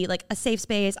to be like a safe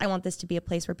space. I want this to be a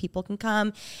place where people can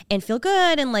come and feel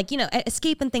good and like, you know,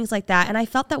 escape and things like that. And I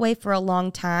felt that way for a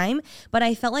long time, but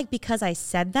I felt like because I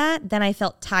said that, then I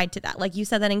felt tied to that. Like you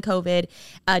said that in COVID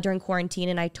during quarantine,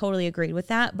 and I totally agreed with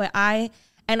that. But I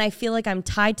feel like I'm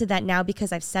tied to that now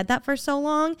because I've said that for so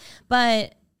long.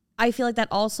 But I feel like that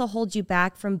also holds you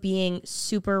back from being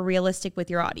super realistic with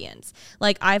your audience.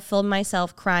 Like I've filmed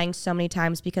myself crying so many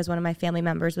times because one of my family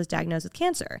members was diagnosed with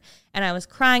cancer. And I was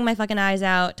crying my fucking eyes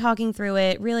out, talking through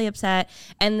it, really upset.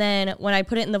 And then when I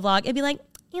put it in the vlog, it'd be like,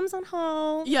 Amazon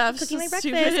haul, cooking my breakfast.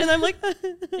 And I'm like,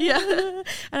 and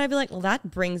I'd be like, well,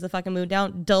 that brings the fucking mood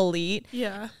down, delete.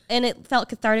 Yeah. And it felt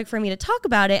cathartic for me to talk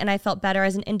about it, and I felt better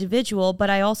as an individual, but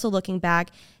I also, looking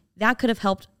back, that could have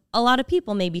helped a lot of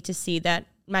people maybe to see that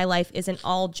my life isn't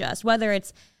all just, whether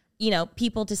it's, you know,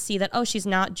 people to see that, oh, she's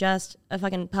not just a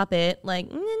fucking puppet,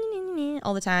 like,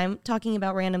 all the time, talking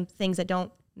about random things that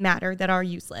don't matter, that are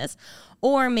useless.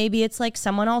 Or maybe it's like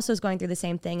someone else is going through the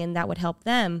same thing, and that would help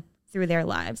them through their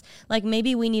lives. Like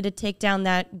maybe we need to take down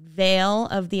that veil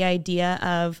of the idea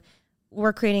of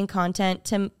we're creating content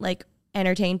to like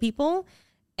entertain people,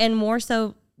 and more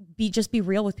so just be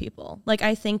real with people. Like,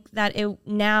 I think that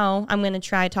now I'm going to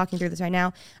try talking through this right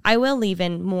now. I will leave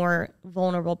in more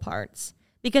vulnerable parts,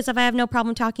 because if I have no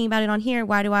problem talking about it on here,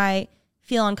 why do I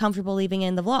feel uncomfortable leaving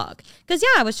in the vlog? Because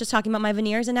I was just talking about my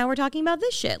veneers and now we're talking about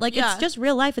this shit. Like, it's just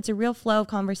real life. It's a real flow of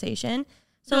conversation.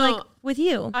 So like with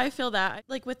you, I feel that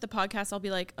like with the podcast, I'll be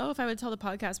like, oh, if I would tell the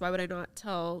podcast, why would I not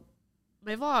tell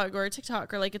my vlog or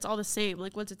TikTok? Or like, it's all the same.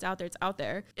 Like, once it's out there, it's out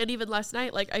there. And even last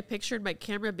night, like, I pictured my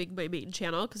camera being my main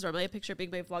channel, because normally I picture it being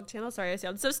my vlog channel. Sorry, I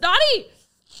sound so snotty.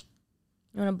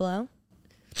 You want to blow?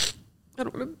 I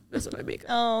don't want to mess with my makeup.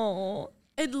 Oh.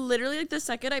 And literally, like, the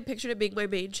second I pictured it being my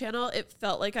main channel, it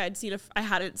felt like I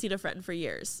hadn't seen a friend for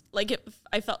years. Like,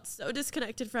 I felt so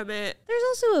disconnected from it. There's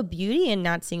also a beauty in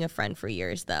not seeing a friend for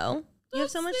years, though. You have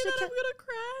so much to. I'm gonna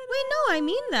cry. Wait, no, I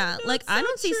mean that. That's like, I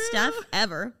don't see true. Steph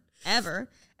ever,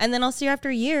 and then I'll see her after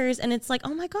years, and it's like,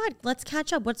 oh my god, let's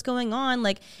catch up. What's going on?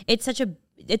 Like, it's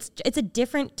a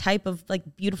different type of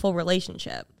like beautiful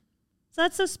relationship. So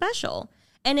that's so special.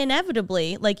 And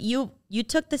inevitably, like you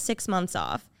took the 6 months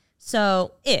off.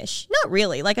 So ish, not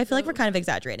really. Like, I feel like we're kind of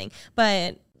exaggerating,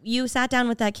 but you sat down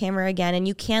with that camera again, and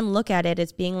you can look at it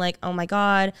as being like, oh my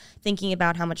God, thinking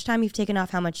about how much time you've taken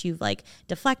off, how much you've like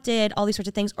deflected, all these sorts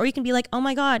of things. Or you can be like, oh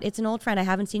my God, it's an old friend. I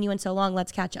haven't seen you in so long.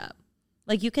 Let's catch up.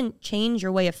 Like, you can change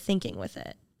your way of thinking with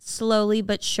it. Slowly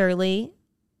but surely,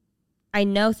 I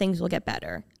know things will get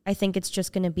better. I think it's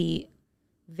just going to be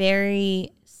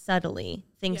very subtly.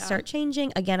 Things start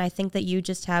changing. Again, I think that you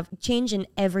just have change in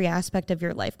every aspect of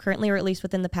your life currently, or at least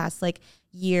within the past like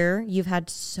year. You've had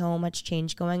so much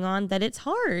change going on that it's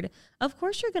hard. Of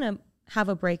course, you're going to have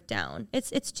a breakdown.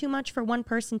 It's too much for one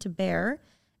person to bear.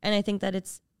 And I think that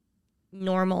it's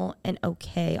normal and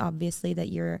okay, obviously, that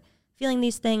you're feeling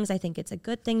these things. I think it's a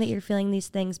good thing that you're feeling these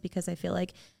things, because I feel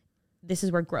like this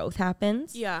is where growth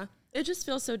happens. Yeah. It just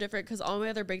feels so different, because all my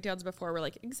other breakdowns before were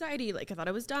like anxiety, like I thought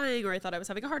I was dying, or I thought I was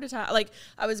having a heart attack. Like,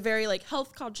 I was very like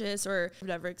health conscious, or I've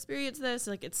never experienced this.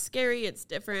 Like, it's scary, it's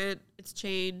different, it's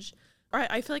change. Or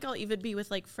I feel like I'll even be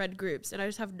with like friend groups and I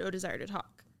just have no desire to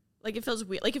talk. Like, it feels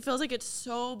weird. Like, it feels like it's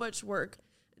so much work,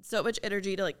 so much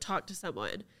energy to like talk to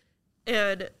someone.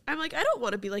 And I'm like, I don't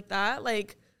want to be like that.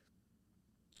 Like,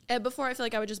 and before I feel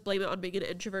like I would just blame it on being an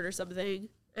introvert or something.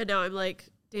 And now I'm like,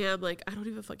 damn, like, I don't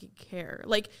even fucking care.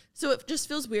 Like, so it just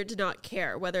feels weird to not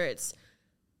care, whether it's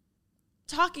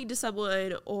talking to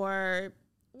someone or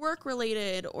work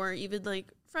related or even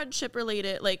like friendship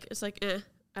related. Like, it's like,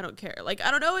 I don't care. Like,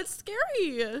 I don't know. It's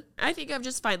scary. I think I've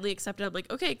just finally accepted. I'm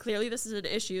like, okay, clearly this is an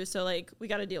issue. So like, we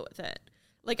got to deal with it.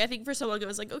 Like, I think for so long I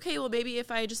was like, okay, well, maybe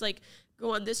if I just like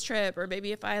go on this trip, or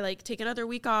maybe if I like take another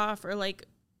week off, or like,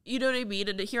 you know what I mean?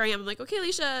 And here I am. I'm like, okay,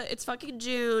 Alisha, it's fucking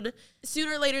June.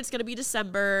 Sooner or later, it's going to be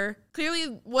December. Clearly,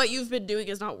 what you've been doing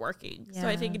is not working. Yeah. So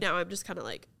I think now I'm just kind of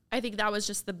like, I think that was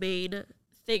just the main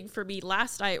thing for me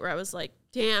last night, where I was like,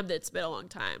 damn, it's been a long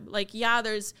time. Like, yeah,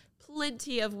 there's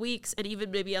plenty of weeks and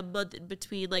even maybe a month in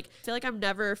between. Like, I feel like I'm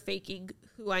never faking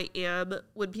who I am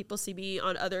when people see me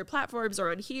on other platforms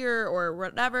or on here or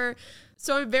whatever.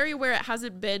 So I'm very aware it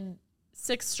hasn't been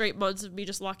 6 straight months of me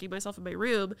just locking myself in my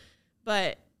room.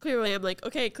 But clearly I'm like,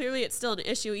 okay, clearly it's still an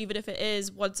issue, even if it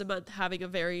is once a month having a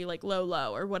very like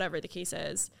low or whatever the case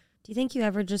is. Do you think you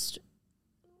ever just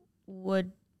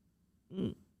would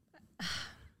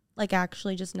like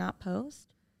actually just not post?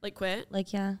 Like, quit?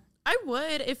 Like, yeah. I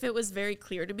would if it was very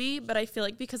clear to me, but I feel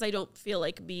like because I don't feel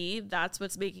like me, that's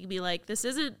what's making me like, this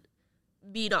isn't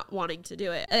me not wanting to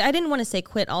do it. I didn't want to say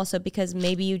quit also because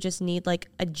maybe you just need like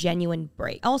a genuine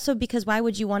break. Also because why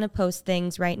would you want to post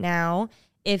things right now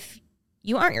if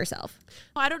you aren't yourself?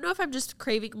 I don't know if I'm just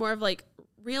craving more of like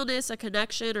realness, a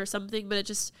connection or something, but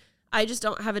I just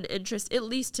don't have an interest, at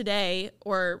least today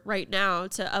or right now,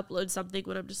 to upload something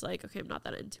when I'm just like, okay, I'm not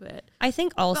that into it. I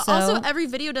think also... But also, every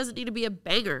video doesn't need to be a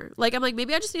banger. Like, I'm like,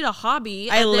 maybe I just need a hobby.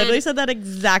 I literally said that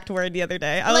exact word the other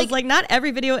day. I was like, not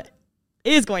every video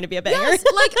is going to be a banger. Yes,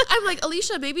 like, I'm like,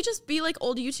 Alisha, maybe just be like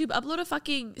old YouTube, upload a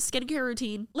fucking skincare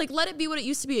routine. Like, let it be what it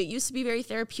used to be. It used to be very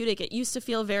therapeutic. It used to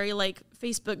feel very like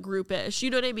Facebook groupish. You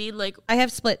know what I mean? Like, I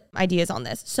have split ideas on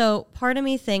this. So part of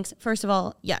me thinks, first of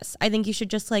all, yes, I think you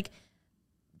should just like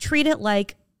treat it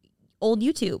like old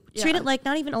YouTube. Yeah. Treat it like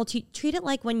not even old. Treat it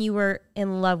like when you were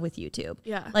in love with YouTube.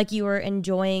 Yeah. Like you were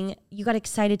enjoying, you got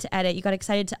excited to edit. You got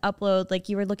excited to upload. Like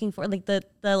you were looking for like the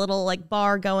little like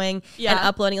bar going and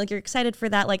uploading. Like you're excited for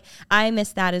that. Like I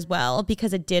miss that as well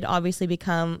because it did obviously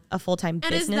become a full-time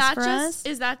business for us.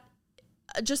 Is that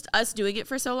just us doing it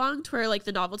for so long to where like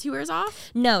the novelty wears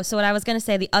off? No. So what I was going to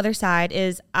say, the other side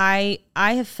is I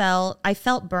felt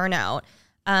burnout.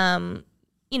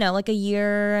 You know, like a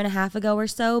year and a half ago or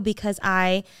so, because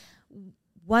I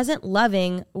wasn't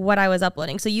loving what I was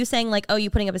uploading. So you saying like, oh, you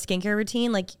putting up a skincare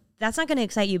routine, like that's not going to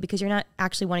excite you because you're not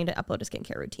actually wanting to upload a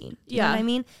skincare routine. Do you know what I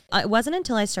mean? It wasn't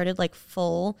until I started like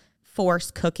full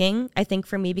force cooking, I think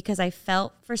for me, because I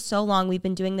felt for so long, we've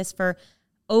been doing this for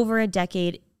over a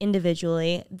decade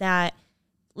individually, that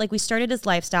like we started as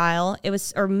lifestyle,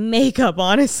 or makeup,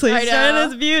 honestly. I started know.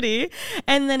 as beauty.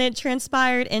 And then it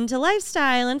transpired into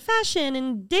lifestyle and fashion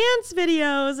and dance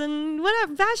videos and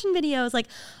whatever, fashion videos, like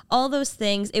all those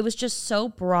things. It was just so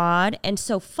broad and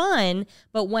so fun.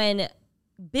 But when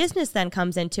business then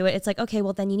comes into it, it's like, okay,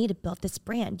 well then you need to build this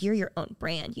brand. You're your own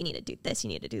brand. You need to do this, you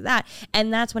need to do that.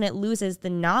 And that's when it loses the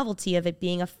novelty of it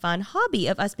being a fun hobby,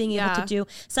 of us being able to do,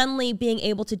 suddenly being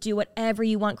able to do whatever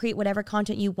you want, create whatever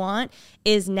content you want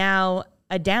is now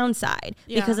a downside,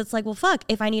 because it's like, well, fuck,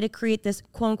 if I need to create this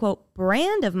quote unquote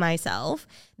brand of myself,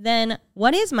 then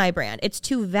what is my brand? It's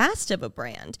too vast of a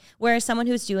brand. Whereas someone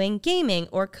who's doing gaming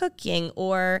or cooking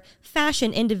or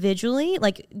fashion individually,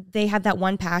 like they have that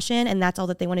one passion and that's all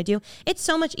that they want to do. It's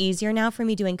so much easier now for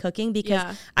me doing cooking,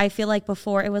 because I feel like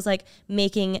before it was like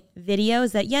making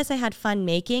videos that, yes, I had fun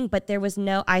making, but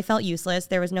I felt useless.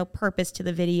 There was no purpose to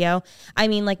the video. I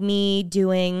mean, like me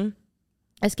doing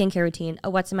a skincare routine, a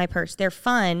what's in my purse. They're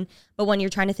fun, but when you're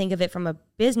trying to think of it from a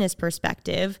business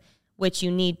perspective, which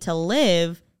you need to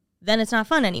live, then it's not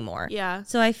fun anymore. Yeah.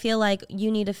 So I feel like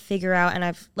you need to figure out, and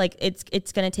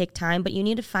it's going to take time, but you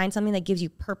need to find something that gives you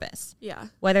purpose. Yeah.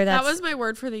 Whether that was my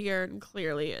word for the year, and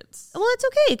clearly it's. Well, it's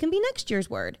okay. It can be next year's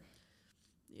word.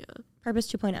 Yeah.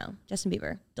 Purpose 2.0. Justin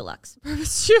Bieber, deluxe.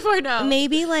 Purpose 2.0.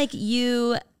 Maybe like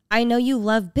I know you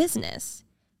love business.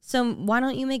 So why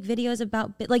don't you make videos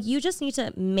about, like, you just need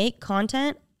to make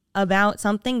content about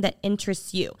something that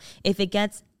interests you. If it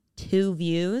gets 2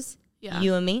 views,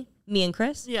 you and me and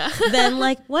Chris, then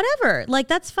like whatever, like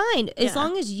that's fine. As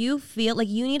long as you feel like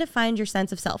you need to find your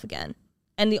sense of self again.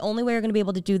 And the only way you're going to be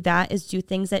able to do that is do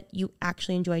things that you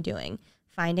actually enjoy doing.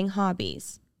 Finding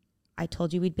hobbies. I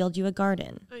told you we'd build you a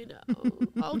garden. I know.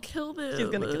 I'll kill them. She's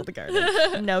going to kill the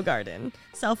garden. No garden.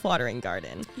 Self-watering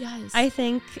garden. Yes. I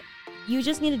think you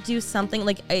just need to do something.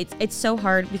 Like it's so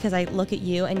hard because I look at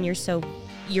you and you're so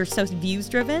views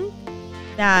driven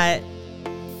that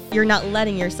you're not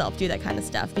letting yourself do that kind of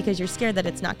stuff because you're scared that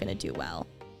it's not going to do well.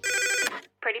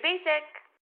 Pretty basic.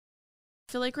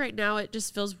 I feel like right now it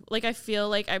just feels like I feel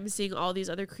like I'm seeing all these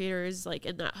other creators like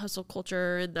in that hustle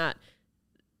culture and that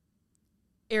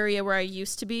area where I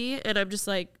used to be, and I'm just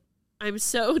like, I'm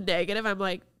so negative. I'm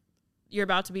like, you're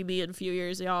about to be me in a few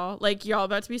years, y'all. Like, y'all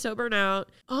about to be so burnt out.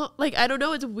 Oh, like, I don't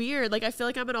know. It's weird. Like, I feel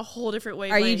like I'm in a whole different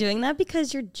way. Are you doing that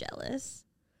because you're jealous?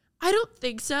 I don't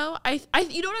think so.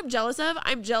 You know what I'm jealous of?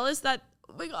 I'm jealous that,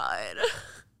 oh my God,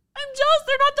 I'm jealous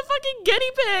they're not the fucking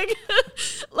guinea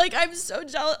pig. Like, I'm so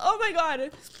jealous. Oh my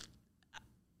God.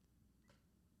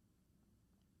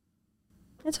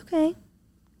 It's okay.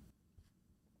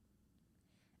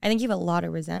 I think you have a lot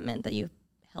of resentment that you've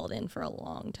held in for a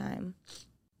long time.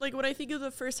 Like, when I think of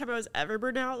the first time I was ever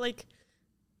burnt out, like,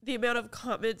 the amount of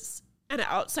comments and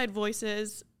outside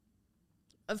voices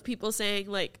of people saying,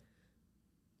 like,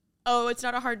 oh, it's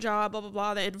not a hard job, blah, blah,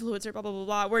 blah, the influencer, blah, blah, blah,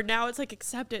 blah, where now it's, like,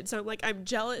 accepted. So, like, I'm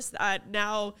jealous that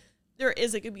now there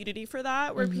is a community for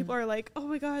that, where people are like, oh,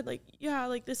 my God, like, yeah,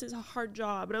 like, this is a hard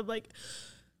job. And I'm like,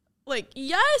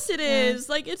 yes, it is.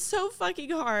 Like, it's so fucking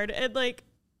hard. And, like,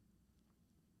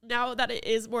 now that it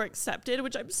is more accepted,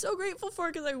 which I'm so grateful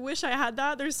for because I wish I had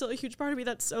that, there's still a huge part of me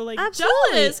that's so, like,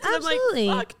 jealous. Because I'm like,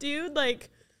 fuck, dude. Like,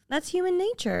 that's human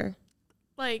nature.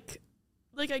 Like,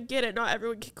 I get it. Not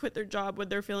everyone can quit their job when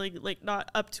they're feeling, like, not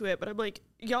up to it. But I'm like,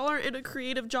 y'all aren't in a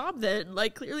creative job then.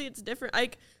 Like, clearly it's different.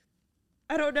 Like,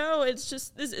 I don't know. It's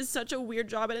just, this is such a weird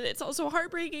job. And it's also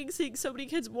heartbreaking seeing so many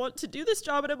kids want to do this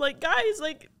job. And I'm like, guys,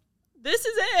 like, this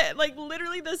is it. Like,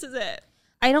 literally, this is it.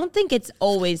 I don't think it's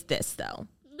always this, though.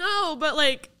 No, but,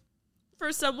 like,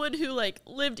 for someone who, like,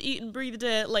 lived, eat, and breathed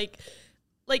it, like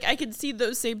I can see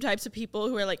those same types of people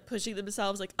who are, like, pushing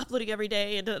themselves, like, uploading every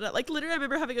day. And, like, literally, I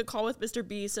remember having a call with Mr.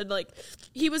 Beast, and, like,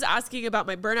 he was asking about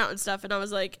my burnout and stuff, and I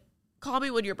was like, call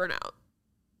me when you're burnt out.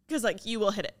 Because, like, you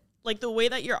will hit it. Like, the way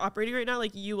that you're operating right now,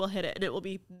 like, you will hit it, and it will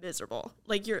be miserable.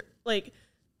 Like, you're, like,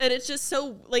 and it's just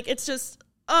so, like, it's just,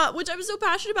 which I'm so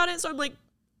passionate about it, so I'm like,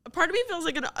 a part of me feels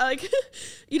like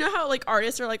you know how, like,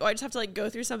 artists are like, oh, I just have to, like, go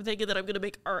through something and then I'm gonna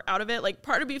make art out of it. Like,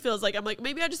 part of me feels like I'm like,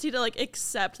 maybe I just need to, like,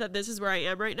 accept that this is where I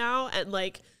am right now and,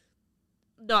 like,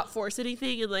 not force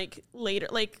anything. And, like, later,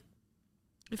 like,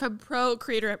 if I'm pro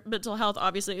creator mental health,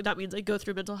 obviously that means I go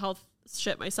through mental health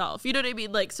shit myself. You know what I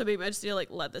mean? Like, so maybe I just need to, like,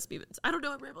 let this be. I don't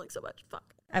know. I'm rambling so much.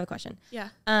 Fuck. I have a question. Yeah.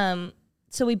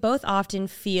 so we both often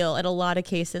feel in a lot of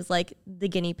cases like the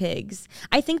guinea pigs.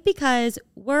 I think because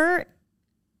we're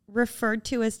referred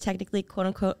to as technically quote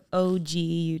unquote OG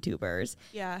YouTubers.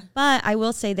 Yeah. But I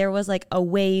will say there was like a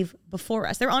wave before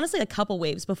us. There were honestly a couple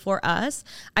waves before us.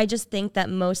 I just think that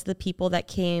most of the people that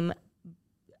came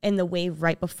in the wave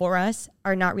right before us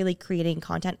are not really creating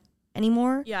content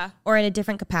anymore. Yeah. Or in a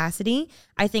different capacity.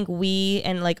 I think we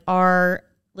and like our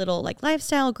little like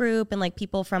lifestyle group and like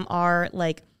people from our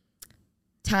like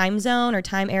time zone or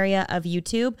time area of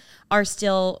YouTube are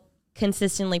still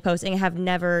consistently posting and have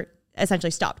never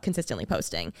essentially stopped consistently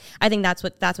posting. I think that's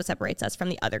what separates us from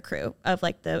the other crew of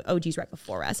like the OGs right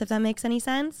before us, if that makes any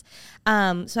sense.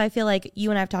 So I feel like you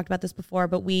and I have talked about this before,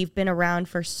 but we've been around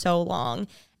for so long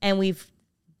and we've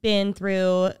been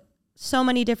through so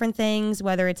many different things,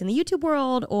 whether it's in the YouTube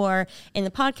world or in the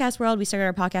podcast world. We started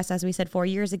our podcast, as we said, 4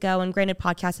 years ago. And granted,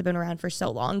 podcasts have been around for so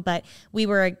long, but we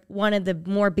were one of the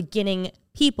more beginning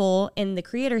people in the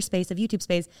creator space of YouTube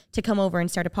space to come over and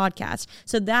start a podcast.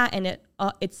 So that in it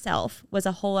itself was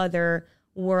a whole other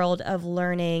world of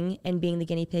learning and being the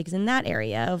guinea pigs in that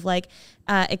area of like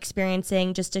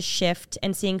experiencing just a shift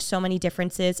and seeing so many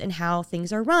differences in how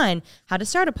things are run, how to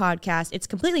start a podcast. It's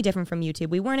completely different from YouTube.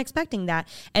 We weren't expecting that,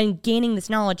 and gaining this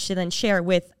knowledge to then share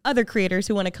with other creators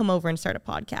who want to come over and start a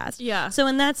podcast. Yeah. So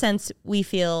in that sense, we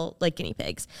feel like guinea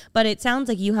pigs, but it sounds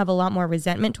like you have a lot more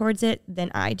resentment towards it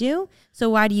than I do. So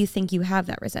why do you think you have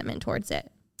that resentment towards it?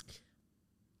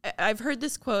 I've heard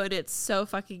this quote. It's so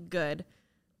fucking good.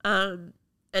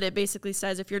 And it basically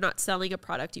says, if you're not selling a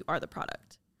product, you are the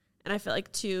product. And I feel like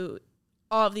to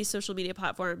all of these social media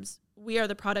platforms, we are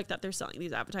the product that they're selling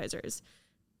these advertisers.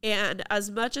 And as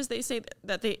much as they say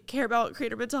that they care about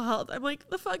creator mental health, I'm like,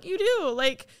 the fuck you do?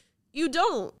 Like, you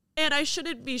don't. And I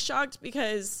shouldn't be shocked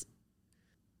because,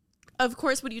 of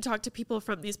course, when you talk to people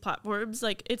from these platforms,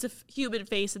 like, it's a human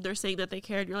face and they're saying that they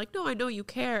care. And you're like, no, I know you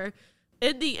care.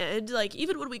 In the end, like,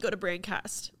 even when we go to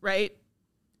Brandcast, right?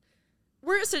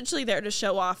 We're essentially there to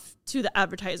show off to the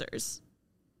advertisers.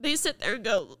 They sit there and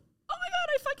go, oh my God,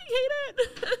 I fucking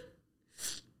hate it.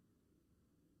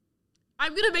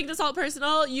 I'm going to make this all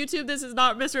personal. YouTube, this is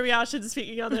not Miss Ruby Ashton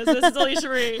speaking on this. This is Alisha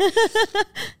Marie.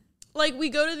 Like,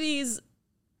 we go to these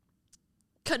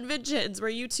conventions where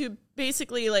YouTube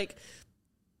basically, like,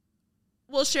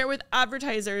 will share with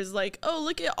advertisers, like, oh,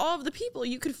 look at all of the people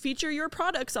you could feature your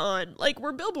products on. Like,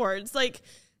 we're billboards. Like,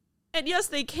 and yes,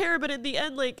 they care, but in the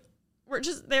end, like, we're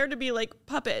just there to be like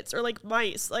puppets or like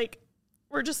mice. Like,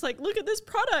 we're just like, look at this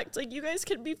product. Like, you guys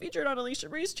can be featured on Alisha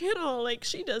Marie's channel. Like,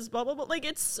 she does blah, blah, blah. Like,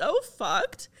 it's so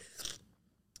fucked.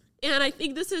 And I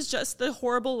think this is just the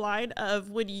horrible line of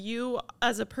when you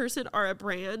as a person are a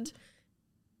brand,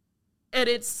 and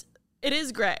it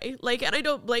is gray. Like, and I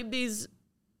don't blame these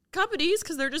companies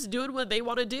because they're just doing what they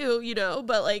want to do, you know?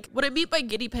 But like, what I mean by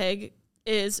guinea pig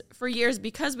is, for years,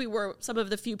 because we were some of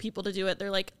the few people to do it, they're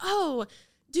like, oh,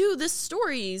 do this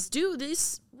stories, do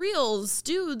this reels,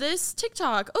 do this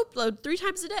TikTok, upload 3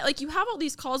 times a day. Like, you have all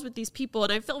these calls with these people,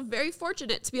 and I feel very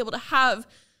fortunate to be able to have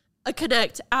a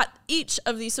connect at each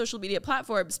of these social media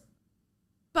platforms.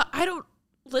 But I don't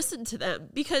listen to them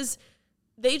because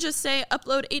they just say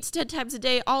upload 8 to 10 times a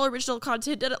day, all original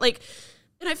content. Like,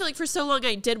 and I feel like for so long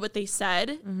I did what they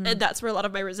said, and that's where a lot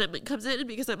of my resentment comes in,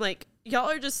 because I'm like, y'all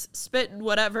are just spitting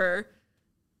whatever,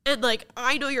 and like,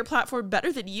 I know your platform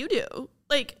better than you do.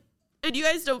 Like, and you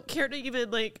guys don't care to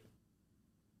even like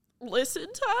listen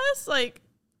to us. Like,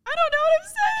 I don't know what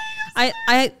I'm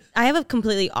saying. I have a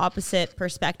completely opposite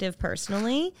perspective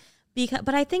personally,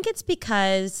 but I think it's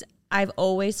because I've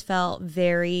always felt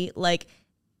very, like,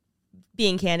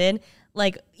 being candid,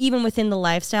 like, even within the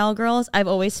lifestyle girls, I've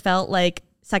always felt like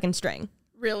second string.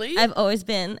 Really? I've always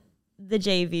been the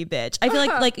JV bitch. I feel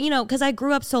like, you know, because I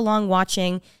grew up so long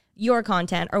watching your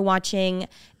content or watching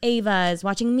Ava's,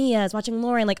 watching Mia's, watching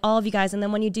Lauren, like all of you guys. And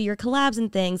then when you do your collabs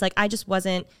and things, like, I just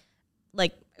wasn't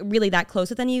like really that close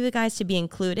with any of you guys to be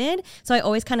included. So I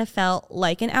always kind of felt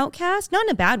like an outcast, not in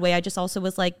a bad way. I just also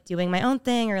was like doing my own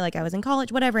thing, or like I was in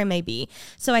college, whatever it may be.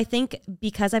 So I think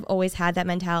because I've always had that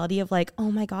mentality of like, oh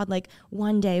my God, like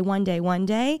one day,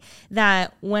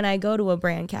 that when I go to a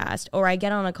Brandcast or I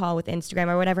get on a call with Instagram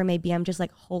or whatever it may be, I'm just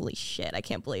like, holy shit, I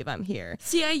can't believe I'm here.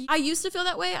 See, I used to feel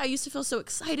that way. I used to feel so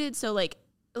excited, so like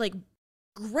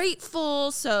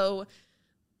grateful, so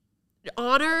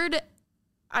honored.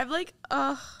 I'm like,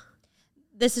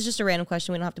 This is just a random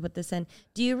question. We don't have to put this in.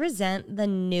 Do you resent the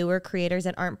newer creators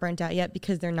that aren't burnt out yet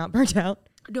because they're not burnt out?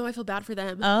 No, I feel bad for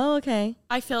them. Oh, okay.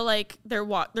 I feel like they're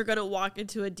going to walk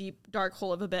into a deep, dark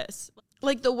hole of abyss.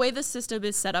 Like, the way the system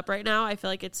is set up right now, I feel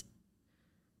like it's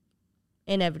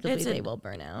inevitably they will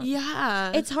burn out.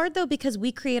 Yeah. It's hard though because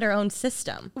we create our own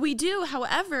system. We do.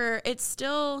 However, it's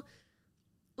still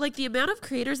like the amount of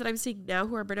creators that I'm seeing now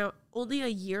who are burnt out only a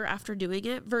year after doing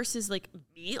it versus like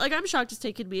me. Like I'm shocked it's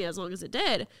taken me as long as it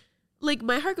did. Like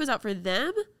my heart goes out for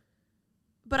them,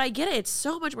 but I get it. It's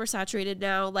so much more saturated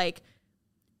now. Like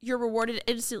you're rewarded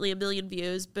instantly 1 million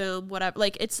views, boom, whatever.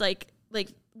 Like it's like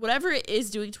whatever it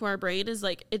is doing to our brain is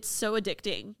like, it's so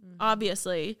addicting.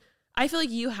 Obviously. I feel like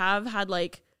you have had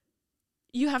like,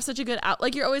 you have such a good out.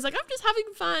 Like you're always like, I'm just having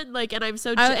fun. Like, and I'm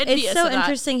so envious it's so of that.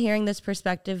 interesting hearing this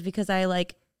perspective because I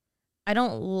look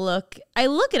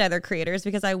at other creators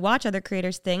because I watch other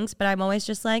creators' things, but I'm always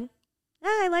just like,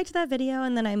 I liked that video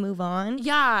and then I move on.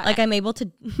 Yeah. Like I'm able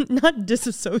to not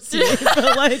disassociate,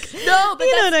 but like, no, but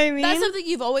you know what I mean? That's something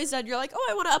you've always done. You're like,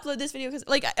 I want to upload this video because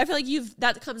like, I feel like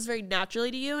that comes very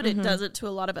naturally to you and it doesn't to a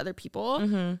lot of other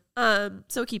people.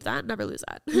 So keep that, never lose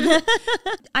that.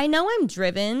 I know I'm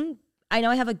driven. I know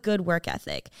I have a good work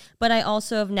ethic, but I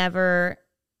also have never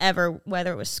ever,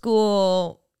 whether it was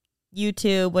school,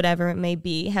 YouTube, whatever it may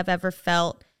be, have ever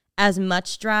felt as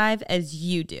much drive as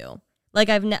you do. Like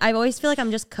I always feel like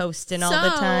I'm just coasting all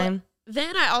the time.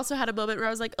 Then I also had a moment where I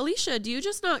was like, Alisha, do you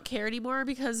just not care anymore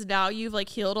because now you've like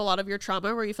healed a lot of your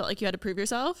trauma where you felt like you had to prove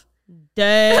yourself?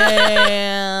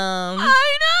 Damn.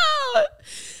 I know.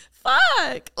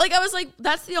 Fuck. Like I was like,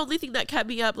 that's the only thing that kept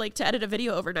me up like to edit a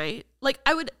video overnight. Like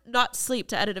I would not sleep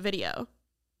to edit a video.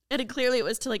 And then clearly it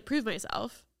was to like prove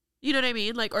myself. You know what I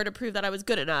mean? Like, or to prove that I was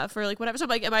good enough or like whatever. So I'm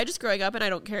like, am I just growing up and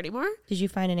I don't care anymore? Did you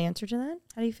find an answer to that?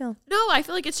 How do you feel? No, I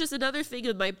feel like it's just another thing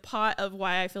in my pot of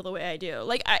why I feel the way I do.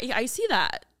 Like, I see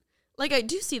that. Like, I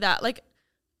do see that. Like,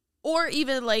 or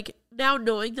even like now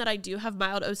knowing that I do have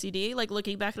mild OCD, like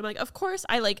looking back and I'm like, of course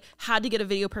I like had to get a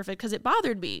video perfect because it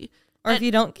bothered me. Or if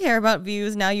you don't care about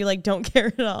views, now you like don't care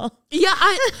at all. Yeah,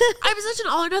 I'm such an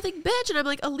all or nothing bitch. And I'm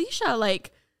like, Alisha,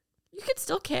 like, you could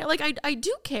still care. Like, I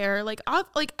do care. Like,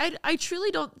 I truly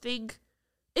don't think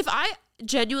if I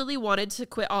genuinely wanted to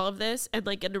quit all of this and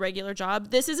like get a regular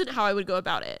job, this isn't how I would go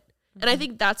about it. And I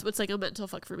think that's what's like a mental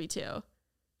fuck for me too.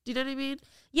 Do you know what I mean?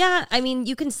 Yeah, I mean,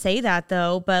 you can say that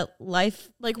though, but life,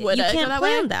 like, would you it can't go that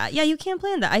plan way? that. Yeah, you can't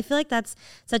plan that. I feel like that's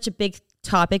such a big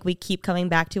topic we keep coming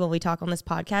back to when we talk on this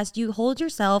podcast. You hold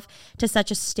yourself to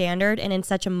such a standard and in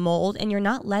such a mold, and you're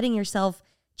not letting yourself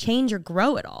change or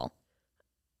grow at all.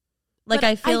 Like, but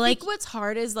I feel like think what's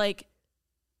hard is like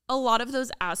a lot of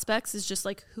those aspects is just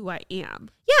like who I am.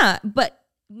 Yeah, but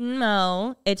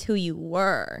no, it's who you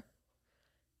were.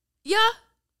 Yeah,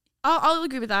 I'll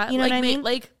agree with that. You know like, what I mean?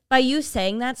 Like, by you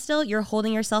saying that still, you're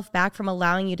holding yourself back from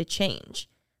allowing you to change.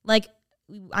 Like,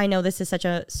 I know this is such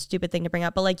a stupid thing to bring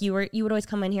up, but like you would always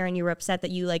come in here and you were upset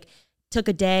that you like took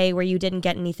a day where you didn't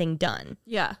get anything done.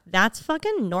 yeah. That's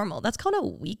fucking normal. That's called a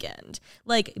weekend.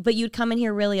 Like, but you'd come in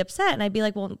here really upset and I'd be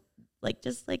like, well, like,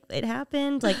 just like it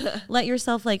happened. Like, let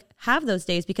yourself like have those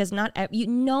days because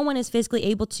no one is physically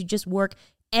able to just work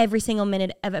every single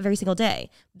minute of every single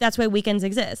day. That's why weekends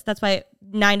exist. That's why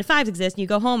 9 to 5 exist. And you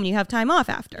go home and you have time off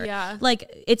after. Yeah.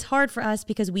 Like, it's hard for us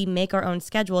because we make our own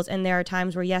schedules. And there are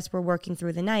times where, yes, we're working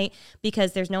through the night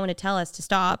because there's no one to tell us to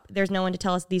stop. There's no one to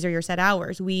tell us these are your set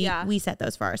hours. We set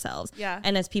those for ourselves. Yeah.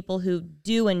 And as people who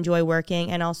do enjoy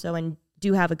working and also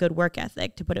do have a good work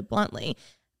ethic, to put it bluntly,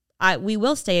 we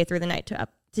will stay through the night to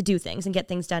do things and get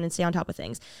things done and stay on top of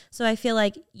things. So I feel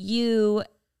like you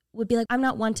would be like, I'm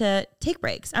not one to take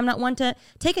breaks. I'm not one to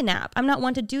take a nap. I'm not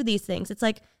one to do these things. It's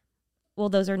like, well,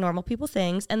 those are normal people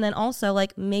things. And then also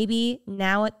like maybe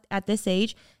now at this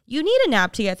age, you need a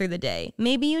nap to get through the day.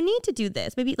 Maybe you need to do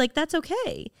this. Maybe like that's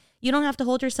okay. You don't have to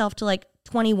hold yourself to like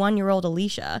 21-year-old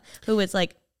Alisha who is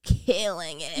like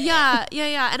killing it. Yeah.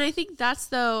 And I think that's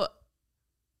though,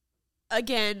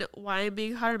 again, why I'm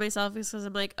being hard on myself is because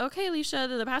I'm like, okay,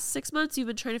 Alisha, the past 6 months you've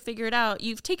been trying to figure it out.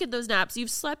 You've taken those naps. You've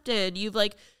slept in. You've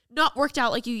like not worked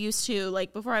out like you used to.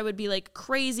 Like before I would be like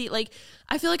crazy. Like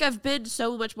I feel like I've been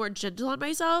so much more gentle on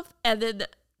myself. And then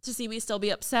to see me still be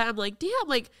upset, I'm like, damn,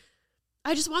 like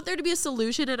I just want there to be a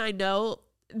solution. And I know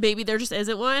maybe there just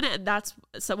isn't one. And that's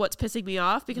what's pissing me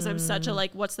off because I'm such a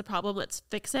like, what's the problem? Let's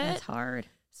fix it. It's hard.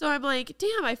 So I'm like,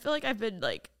 damn, I feel like I've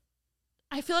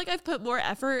put more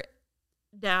effort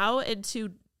now into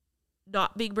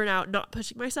not being burnt out, not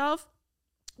pushing myself,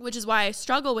 which is why I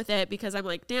struggle with it because I'm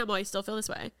like, damn, well, I still feel this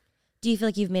way. Do you feel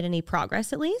like you've made any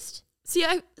progress at least? See,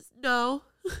 no,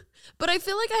 but I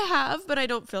feel like I have, but I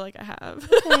don't feel like I have.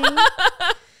 Okay.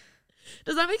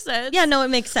 Does that make sense? Yeah, no, it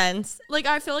makes sense. Like,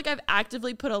 I feel like I've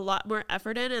actively put a lot more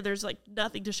effort in and there's like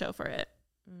nothing to show for it.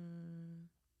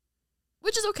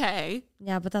 Which is okay.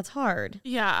 Yeah, but that's hard.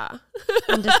 Yeah.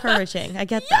 And discouraging. I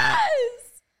get that.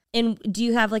 And do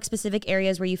you have like specific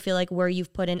areas where you feel like where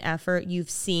you've put in effort, you've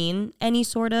seen any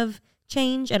sort of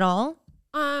change at all?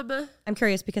 I'm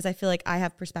curious because I feel like I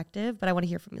have perspective, but I want to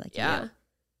hear from you. Like, yeah.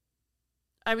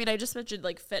 I mean, I just mentioned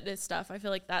like fitness stuff. I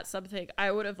feel like that's something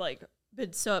I would have like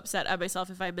been so upset at myself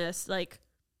if I missed like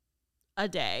a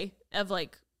day of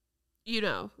like, you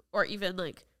know, or even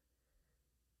like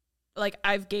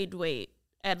I've gained weight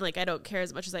and like I don't care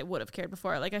as much as I would have cared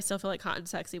before. Like I still feel like hot and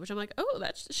sexy, which I'm like, oh,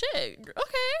 that's shit.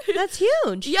 Okay. That's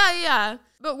huge. Yeah.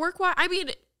 But work-wise, I mean,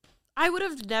 I would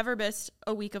have never missed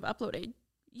a week of uploading.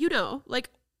 You know, like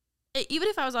even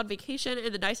if I was on vacation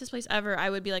in the nicest place ever, I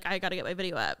would be like, I got to get my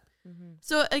video up. Mm-hmm.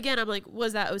 So again, I'm like,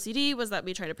 was that OCD? Was that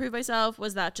me trying to prove myself?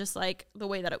 Was that just like the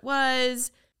way that it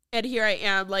was? And here I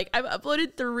am, like I've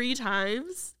uploaded 3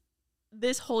 times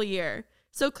this whole year.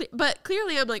 So, but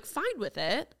clearly I'm like fine with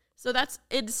it. So that's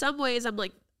in some ways I'm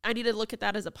like, I need to look at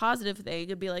that as a positive thing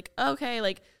and be like, okay,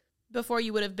 like before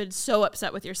you would have been so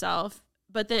upset with yourself.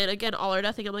 But then again, all or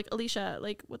nothing, I'm like, Alisha,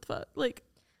 like what the fuck? Like,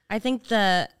 I think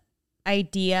the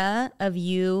idea of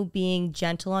you being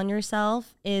gentle on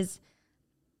yourself is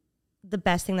the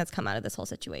best thing that's come out of this whole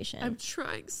situation. I'm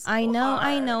trying so I know, hard.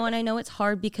 and I know it's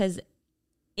hard because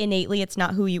innately it's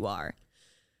not who you are.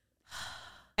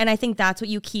 And I think that's what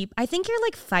you keep. I think you're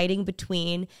like fighting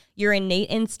between your innate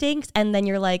instincts and then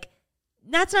you're like,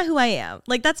 that's not who I am.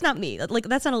 Like, that's not me. Like,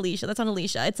 that's not Alisha. That's not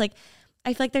Alisha. It's like,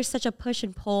 I feel like there's such a push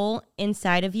and pull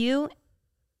inside of you.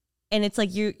 And it's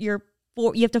like you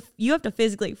have to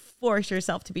physically force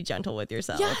yourself to be gentle with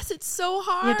yourself. Yes, it's so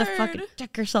hard. You have to fucking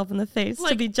check yourself in the face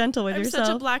like, to be gentle with yourself. I'm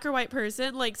such a black or white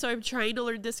person. Like, so I'm trying to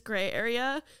learn this gray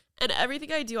area. And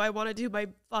everything I do, I want to do my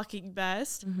fucking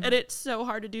best. Mm-hmm. And it's so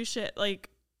hard to do shit like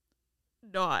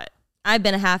not. I've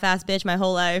been a half-ass bitch my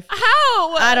whole life.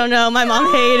 How? I don't know. My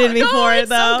mom hated me for it,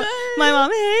 though. So good. My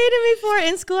mom hated me for it.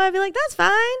 In school, I'd be like, that's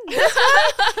fine. That's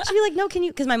fine. She'd be like, no, can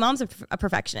you? Because my mom's a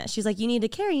perfectionist. She's like, you need to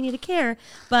care. You need to care.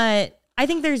 But I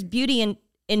think there's beauty in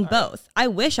both. I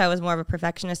wish I was more of a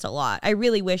perfectionist a lot. I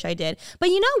really wish I did. But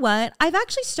you know what? I've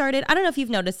actually started, I don't know if you've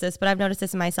noticed this, but I've noticed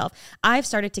this in myself. I've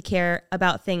started to care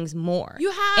about things more.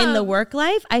 You have. In the work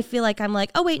life, I feel like I'm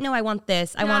like, oh, wait, no, I want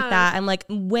this. I want that. I'm like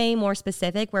way more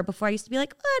specific, where before I used to be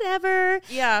like, whatever.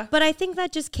 Yeah. But I think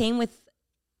that just came with,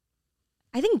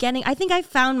 I think I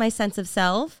found my sense of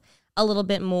self a little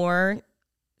bit more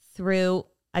through,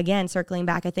 again, circling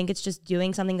back, I think it's just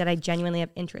doing something that I genuinely have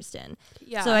interest in.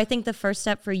 Yeah. So I think the first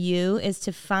step for you is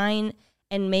to find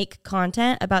and make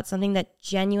content about something that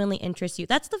genuinely interests you.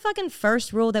 That's the fucking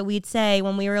first rule that we'd say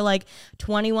when we were like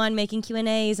 21 making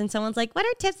Q&As and someone's like, what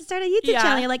are tips to start a YouTube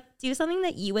channel? You're like, do something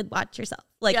that you would watch yourself.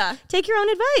 Like, take your own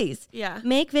advice. Yeah.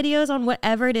 Make videos on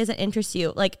whatever it is that interests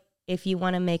you. Like, if you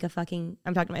want to make a fucking,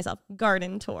 I'm talking to myself,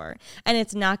 garden tour, and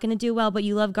it's not going to do well, but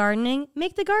you love gardening,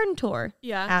 make the garden tour.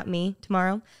 Yeah. At me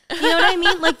tomorrow. You know what I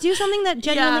mean? Like, do something that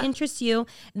genuinely interests you.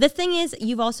 The thing is,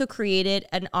 you've also created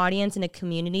an audience and a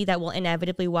community that will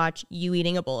inevitably watch you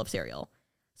eating a bowl of cereal.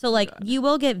 So, like, you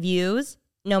will get views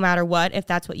no matter what, if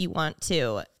that's what you want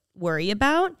to worry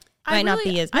about. Might not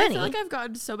be as many. I feel like I've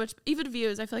gotten so much, even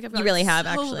views, I feel like I've gotten You really have,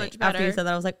 so actually. much better. After you said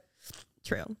that, I was like,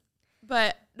 true.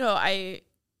 But, no, I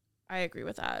agree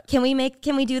with that. Can we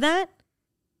do that?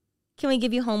 Can we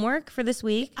give you homework for this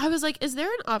week? I was like, is there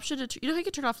an option to, you know how you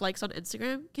can turn off likes on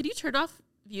Instagram? Can you turn off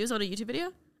views on a YouTube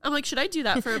video? I'm like, should I do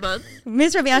that for a month?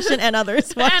 Miss Ravi Ashton and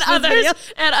others watch this video.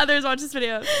 And others watch this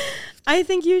video. I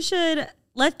think you should.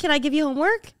 Can I give you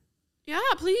homework? Yeah,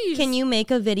 please. Can you make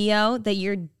a video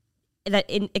that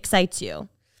excites you?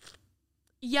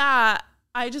 Yeah,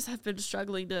 I just have been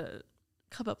struggling to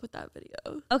come up with that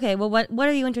video. Okay, well, what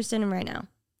are you interested in right now?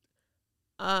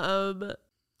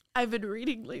 I've been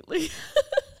reading lately.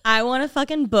 I want a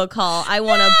fucking book haul. I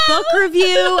want a book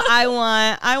review. I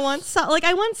want something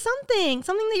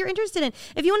that you're interested in.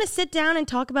 If you want to sit down and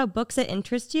talk about books that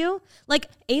interest you, like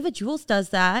Ava Jules does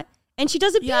that, and she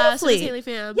does it beautifully. So does Haley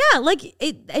Pham. Yeah, like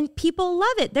it, and people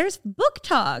love it. There's book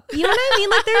talk. You know what I mean?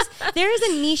 Like there is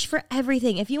a niche for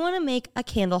everything. If you want to make a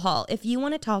candle haul, if you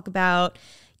want to talk about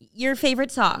your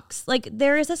favorite socks, like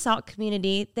there is a sock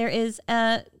community. There is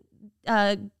a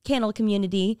candle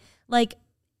community. Like,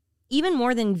 even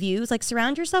more than views, like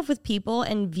surround yourself with people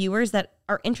and viewers that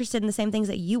are interested in the same things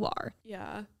that you are.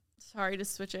 Yeah. Sorry to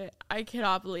switch it. I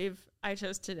cannot believe I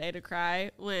chose today to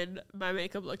cry when my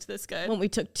makeup looked this good. When we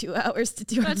took 2 hours to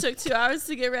do it. That took 2 hours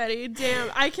to get ready. Damn.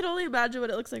 I can only imagine what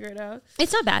it looks like right now.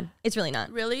 It's not bad. It's really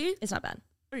not. Really? It's not bad.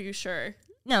 Are you sure?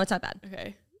 No, it's not bad.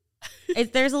 Okay.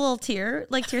 There's a little tear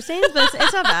stains, but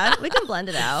it's not bad. We can blend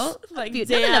it out. Like,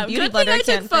 damn. Beauty blender I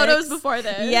took photos before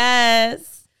this.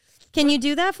 Yes. Can you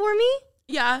do that for me?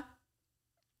 Yeah.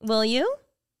 Will you?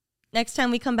 Next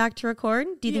time we come back to record,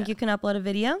 do you think you can upload a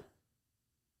video?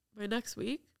 By next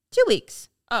week? 2 weeks.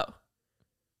 Oh.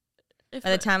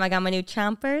 By the time I got my new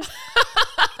chompers,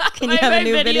 can my, you have my a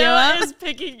new video up? is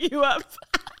picking you up.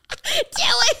 Do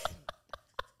it!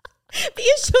 Be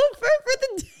a chauffeur for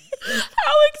the day.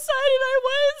 How excited I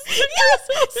was.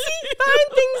 Yes! See, find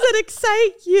things that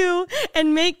excite you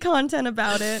and make content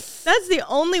about it. That's the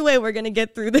only way we're going to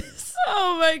get through this.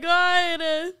 Oh my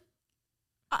God.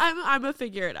 I'm gonna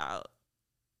figure it out.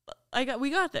 We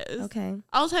got this. Okay.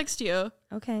 I'll text you.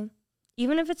 Okay.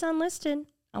 Even if it's unlisted,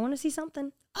 I want to see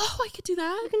something. Oh, I could do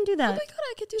that. You can do that. Oh my God,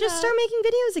 I could do Just that. start making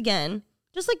videos again.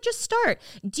 Just start.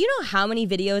 Do you know how many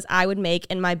videos I would make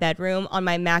in my bedroom on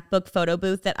my MacBook photo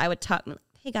booth that I would talk,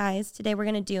 hey guys, today we're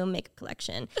going to do a makeup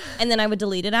collection. And then I would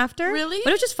delete it after. Really?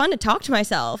 But it was just fun to talk to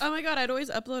myself. Oh my God, I'd always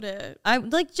upload it. I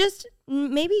like just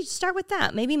maybe start with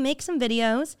that. Maybe make some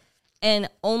videos and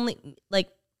only like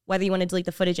whether you want to delete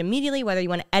the footage immediately, whether you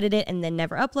want to edit it and then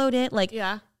never upload it. Like,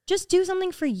 just do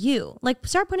something for you. Like,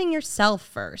 start putting yourself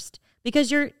first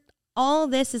because all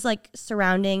this is like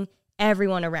surrounding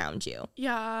everyone around you.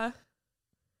 Yeah.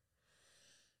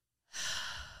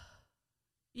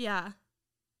 Yeah.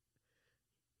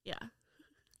 Yeah.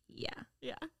 Yeah.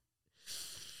 Yeah.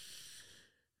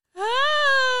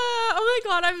 Oh my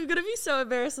God, I'm gonna be so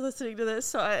embarrassed listening to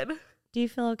this one. Do you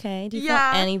feel okay? Do you feel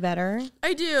any better?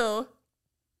 I do.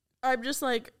 I'm just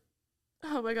like,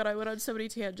 oh my God, I went on so many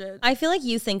tangents. I feel like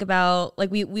you think about, like,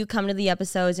 we come to the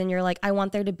episodes and you're like, I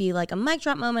want there to be like a mic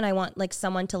drop moment. I want like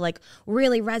someone to like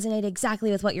really resonate exactly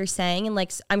with what you're saying. And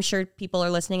like, I'm sure people are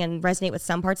listening and resonate with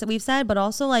some parts that we've said, but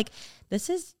also like,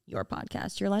 this is your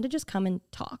podcast. You're allowed to just come and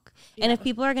talk. Yeah. And if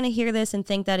people are going to hear this and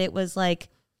think that it was like,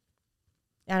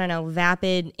 I don't know,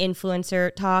 vapid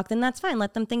influencer talk, then that's fine.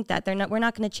 Let them think that. We're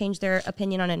not going to change their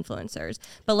opinion on influencers.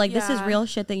 But like, this is real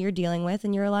shit that you're dealing with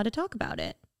and you're allowed to talk about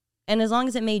it. And as long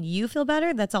as it made you feel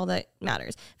better, that's all that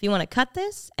matters. If you want to cut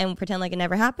this and pretend like it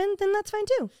never happened, then that's fine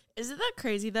too. Isn't that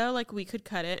crazy though? Like, we could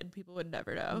cut it and people would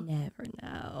never know. Never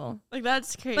know. Like,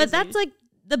 that's crazy. But that's like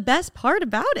the best part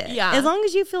about it. Yeah. As long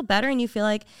as you feel better and you feel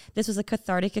like this was a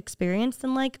cathartic experience,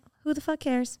 then like, who the fuck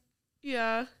cares?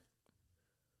 Yeah.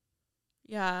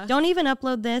 Yeah. Don't even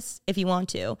upload this if you want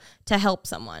to help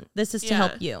someone. This is to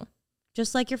help you.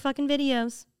 Just like your fucking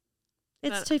videos.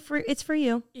 It's for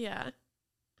you. Yeah.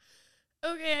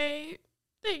 Okay.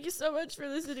 Thank you so much for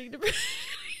listening to me.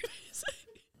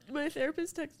 My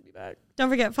therapist texted me back. Don't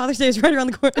forget, Father's Day is right around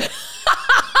the corner.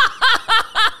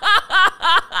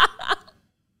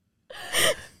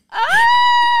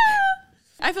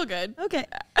 I feel good. Okay.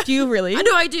 Do you really? I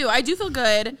know I do. I do feel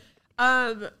good.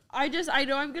 I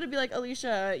know I'm going to be like,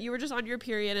 Alisha, you were just on your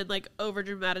period and like over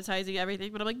dramatizing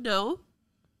everything. But I'm like, no,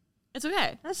 it's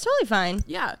okay. That's totally fine.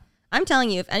 Yeah. I'm telling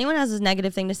you, if anyone has a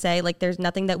negative thing to say, like there's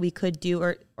nothing that we could do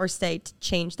or say to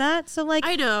change that. So like,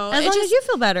 I know. As long as you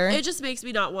feel better. It just makes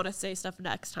me not want to say stuff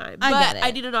next time. I get it.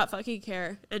 I need to not fucking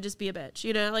care and just be a bitch.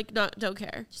 You know, like don't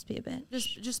care. Just be a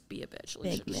bitch. Just be a bitch, Alisha.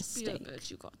 Big just mistake. Be a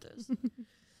bitch. You got this.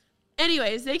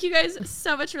 Anyways, thank you guys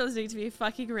so much for listening to me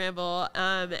fucking ramble.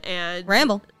 And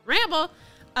ramble.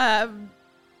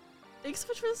 Thanks so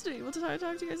much for listening. We'll talk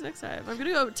to you guys next time. I'm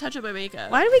gonna go touch up my makeup.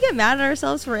 Why do we get mad at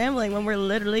ourselves for rambling when we're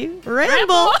literally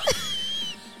ramble?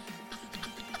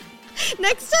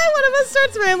 Next time one of us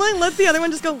starts rambling, let the other one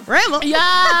just go ramble.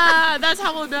 Yeah, that's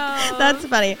how we'll know. That's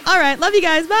funny. All right, love you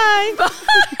guys. Bye.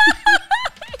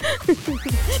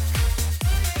 Bye.